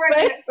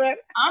conversation.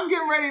 I'm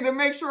getting ready to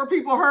make sure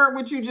people heard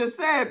what you just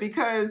said,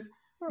 because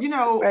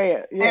say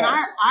it. Yeah. And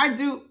I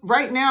do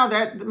right now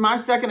that my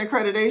second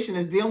accreditation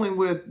is dealing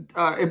with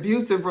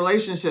abusive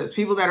relationships,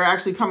 people that are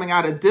actually coming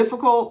out of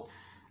difficult,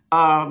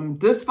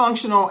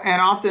 dysfunctional and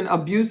often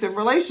abusive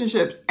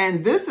relationships.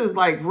 And this is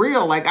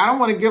real. I don't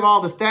want to give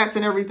all the stats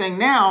and everything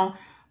now,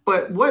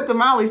 but what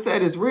Damali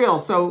said is real.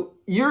 So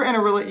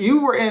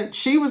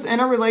she was in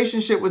a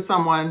relationship with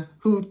someone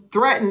who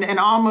threatened and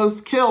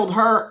almost killed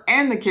her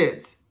and the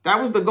kids. That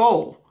was the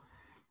goal.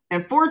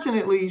 And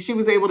fortunately, she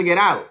was able to get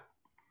out.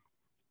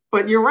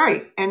 But you're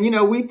right. And,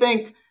 we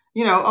think,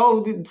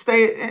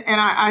 stay. And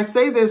I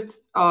say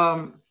this,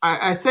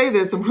 I say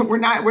this, and we're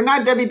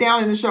not Debbie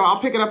Down in the show. I'll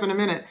pick it up in a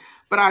minute.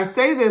 But I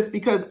say this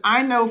because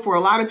I know for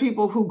a lot of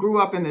people who grew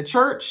up in the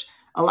church,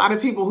 a lot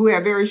of people who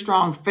have very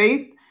strong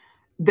faith,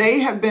 they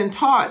have been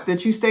taught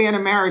that you stay in a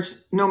marriage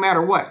no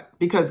matter what,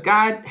 because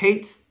God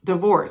hates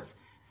divorce.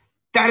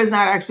 That is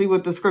not actually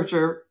what the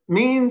scripture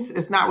means.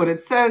 It's not what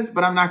it says,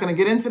 but I'm not going to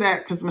get into that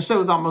because my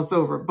show's almost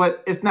over.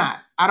 But it's not.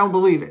 I don't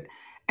believe it.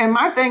 And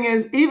my thing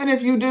is, even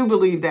if you do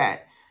believe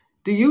that,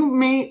 do you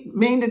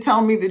mean to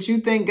tell me that you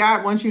think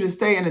God wants you to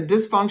stay in a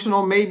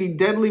dysfunctional, maybe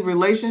deadly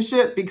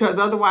relationship because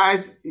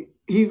otherwise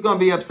he's going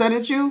to be upset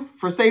at you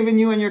for saving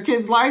you and your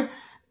kid's life?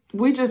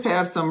 we just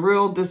have some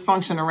real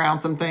dysfunction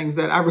around some things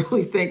that I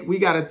really think we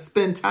got to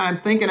spend time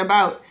thinking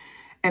about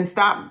and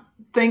stop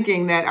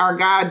thinking that our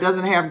God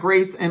doesn't have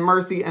grace and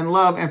mercy and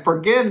love and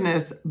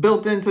forgiveness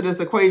built into this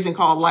equation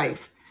called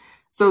life,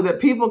 so that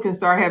people can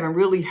start having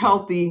really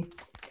healthy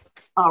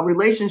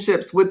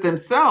relationships with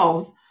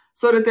themselves,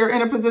 so that they're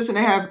in a position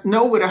to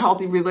know what a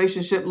healthy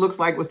relationship looks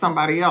like with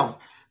somebody else.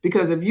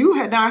 Because if you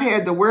had not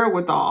had the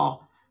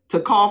wherewithal to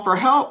call for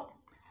help,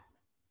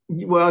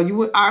 well,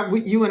 you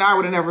and I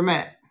would have never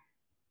met.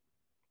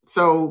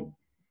 So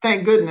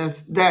thank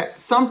goodness that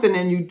something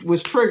in you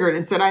was triggered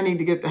and said, I need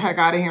to get the heck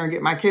out of here and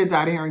get my kids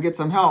out of here and get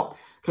some help,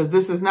 because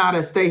this is not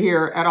a stay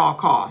here at all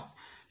costs.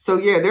 So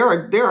yeah, there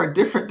are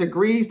different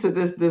degrees to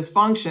this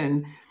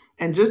dysfunction.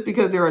 And just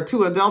because there are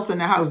two adults in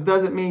the house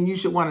doesn't mean you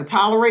should want to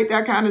tolerate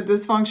that kind of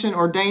dysfunction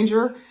or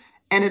danger.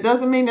 And it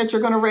doesn't mean that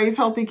you're going to raise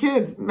healthy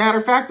kids. Matter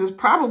of fact, it's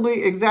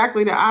probably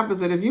exactly the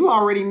opposite. If you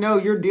already know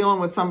you're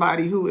dealing with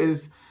somebody who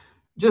is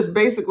just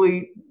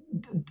basically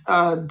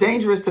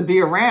dangerous to be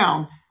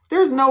around,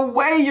 there's no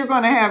way you're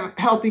going to have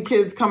healthy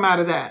kids come out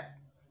of that.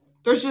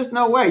 There's just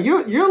no way.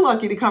 You're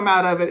lucky to come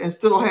out of it and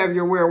still have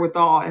your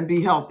wherewithal and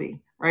be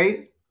healthy,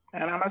 right?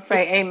 And I'm going to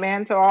say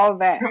amen to all of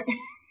that.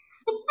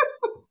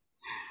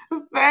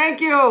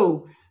 Thank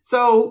you.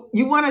 So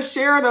you want to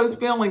share those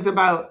feelings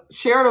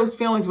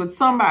with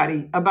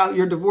somebody about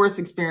your divorce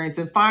experience,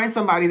 and find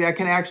somebody that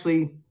can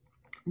actually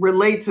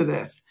relate to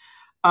this,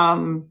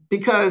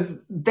 because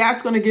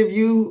that's going to give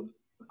you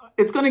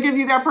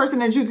that person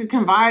that you can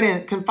confide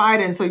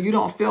in, so you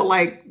don't feel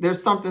like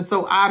there's something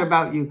so odd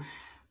about you.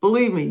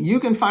 Believe me, you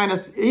can find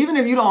us, even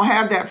if you don't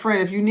have that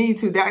friend, if you need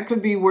to, that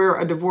could be where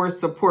a divorce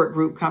support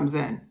group comes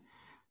in.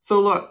 So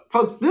look,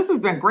 folks, this has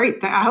been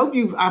great. I hope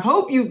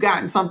you've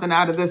gotten something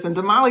out of this. And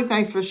Damali,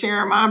 thanks for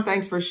sharing. Mom,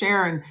 thanks for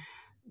sharing.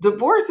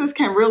 Divorces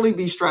can really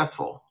be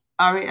stressful.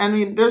 I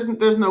mean,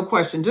 there's no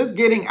question. Just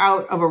getting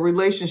out of a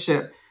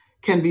relationship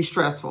can be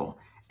stressful,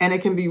 and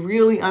it can be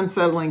really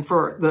unsettling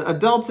for the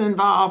adults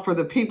involved, for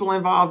the people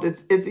involved.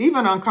 It's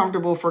even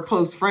uncomfortable for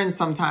close friends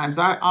sometimes.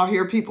 I'll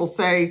hear people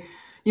say,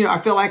 I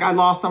feel like I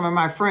lost some of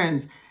my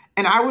friends.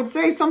 And I would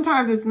say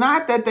sometimes it's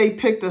not that they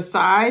picked a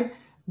side.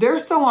 They're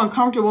so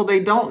uncomfortable, they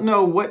don't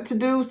know what to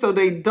do, so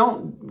they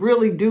don't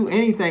really do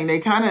anything. They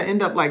kind of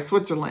end up like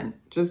Switzerland.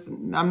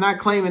 I'm not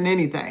claiming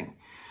anything.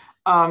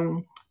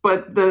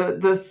 But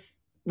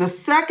the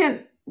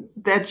second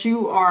that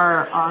you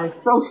are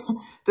so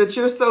that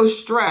you're so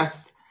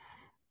stressed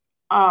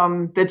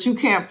that you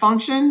can't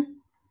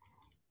function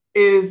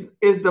is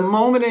the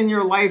moment in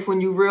your life when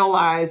you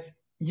realize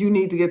you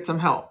need to get some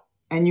help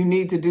and you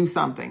need to do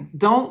something.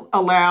 Don't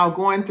allow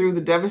going through the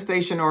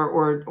devastation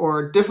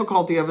or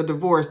difficulty of a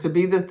divorce to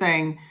be the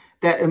thing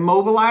that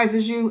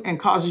immobilizes you and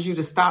causes you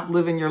to stop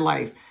living your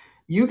life.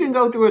 You can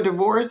go through a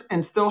divorce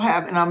and still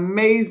have an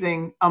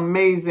amazing,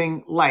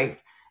 amazing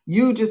life.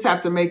 You just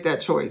have to make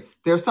that choice.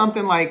 There's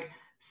something like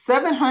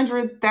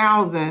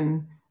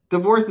 700,000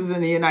 divorces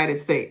in the United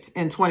States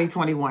in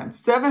 2021.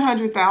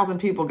 700,000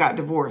 people got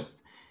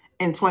divorced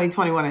in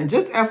 2021. And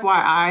just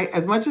FYI,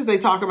 as much as they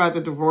talk about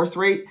the divorce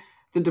rate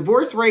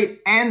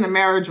and the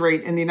marriage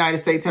rate in the United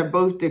States have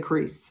both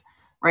decreased,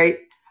 right?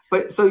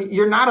 But so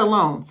you're not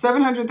alone.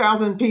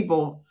 700,000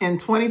 people in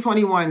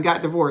 2021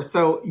 got divorced.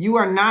 So you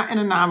are not an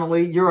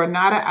anomaly. You're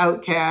not an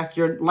outcast.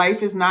 Your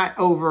life is not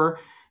over.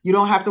 You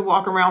don't have to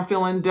walk around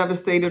feeling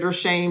devastated or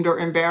shamed or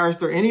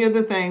embarrassed or any of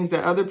the things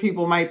that other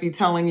people might be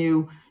telling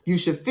you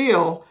should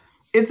feel.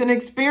 It's an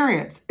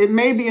experience. It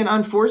may be an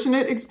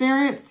unfortunate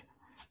experience,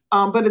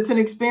 but it's an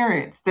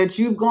experience that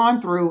you've gone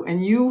through,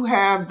 and you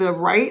have the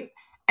right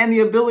and the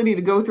ability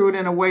to go through it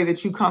in a way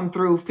that you come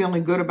through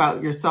feeling good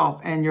about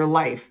yourself and your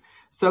life.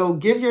 So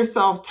give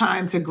yourself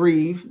time to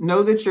grieve.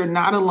 Know that you're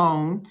not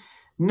alone.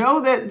 Know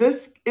that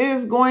this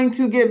is going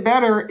to get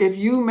better if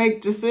you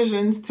make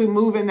decisions to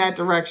move in that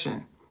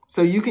direction.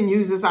 So you can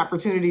use this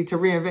opportunity to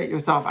reinvent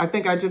yourself. I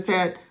think I just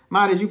had,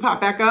 Ma, did you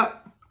pop back up?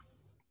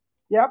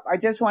 Yep. I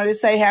just wanted to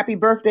say happy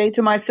birthday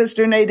to my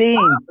sister, Nadine.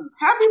 Oh,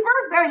 happy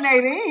birthday,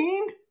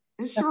 Nadine.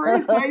 It sure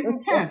is. Today's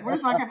the 10th.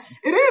 Where's my guy?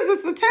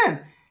 It's the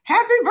 10th.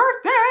 Happy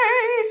birthday.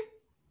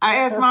 I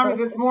asked Mommy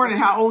this morning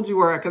how old you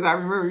were, because I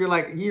remember you're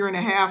like a year and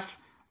a half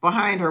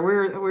behind her.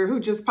 Who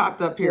just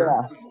popped up here?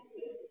 Yeah.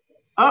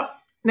 Oh,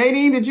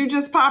 Nadine, did you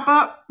just pop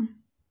up?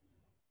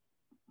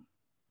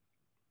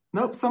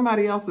 Nope,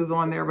 somebody else is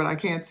on there, but I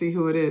can't see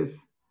who it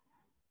is.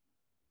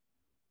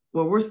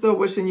 Well, we're still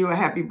wishing you a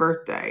happy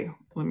birthday.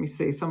 Let me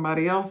see,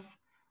 somebody else?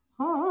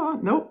 Oh,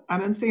 nope, I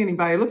didn't see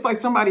anybody. It looks like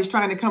somebody's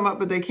trying to come up,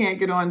 but they can't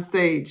get on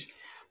stage.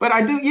 But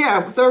I do,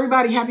 yeah. So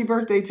everybody, happy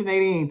birthday to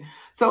Nadine.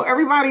 So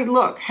everybody,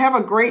 look, have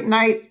a great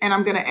night. And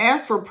I'm going to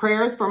ask for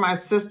prayers for my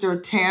sister,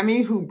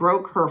 Tammy, who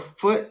broke her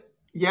foot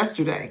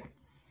yesterday.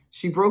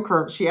 She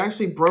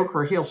actually broke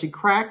her heel. She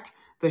cracked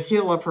the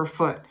heel of her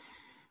foot.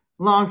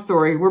 Long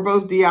story. We're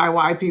both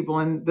DIY people,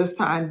 and this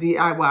time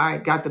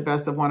DIY got the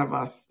best of one of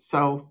us.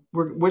 So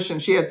we're wishing,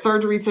 she had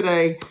surgery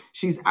today.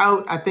 She's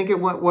out. I think it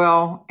went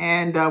well.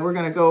 And we're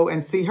going to go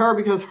and see her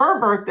because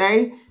her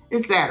birthday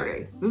is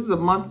Saturday. This is a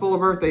month full of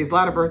birthdays, a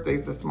lot of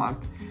birthdays this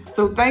month.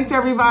 So thanks,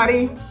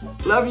 everybody.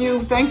 Love you.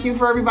 Thank you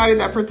for everybody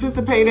that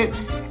participated.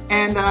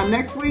 And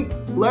next week,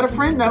 let a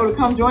friend know to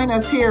come join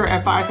us here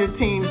at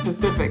 5:15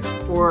 Pacific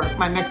for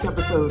my next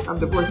episode of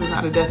Divorce is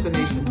Not a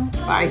Destination.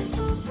 Bye.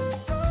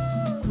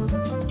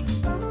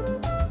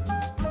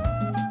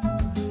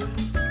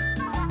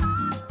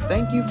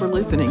 Thank you for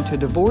listening to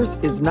Divorce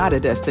is Not a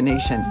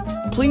Destination.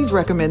 Please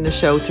recommend the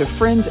show to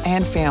friends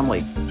and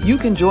family. You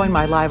can join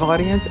my live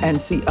audience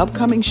and see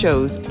upcoming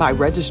shows by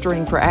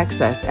registering for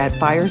access at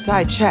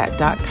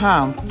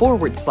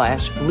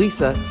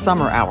firesidechat.com/Lisa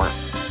Summerour.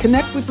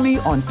 Connect with me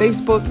on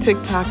Facebook,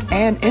 TikTok,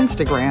 and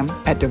Instagram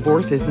at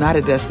Divorce is Not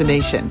a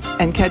Destination,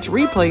 and catch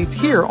replays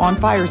here on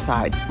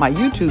Fireside, my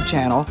YouTube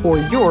channel, or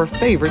your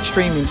favorite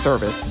streaming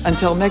service.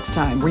 Until next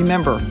time,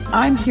 remember,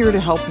 I'm here to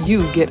help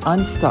you get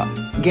unstuck,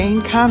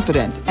 gain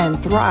confidence,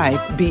 and thrive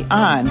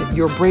beyond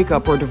your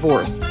breakup or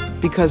divorce,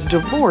 because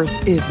divorce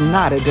is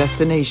not a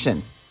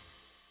destination.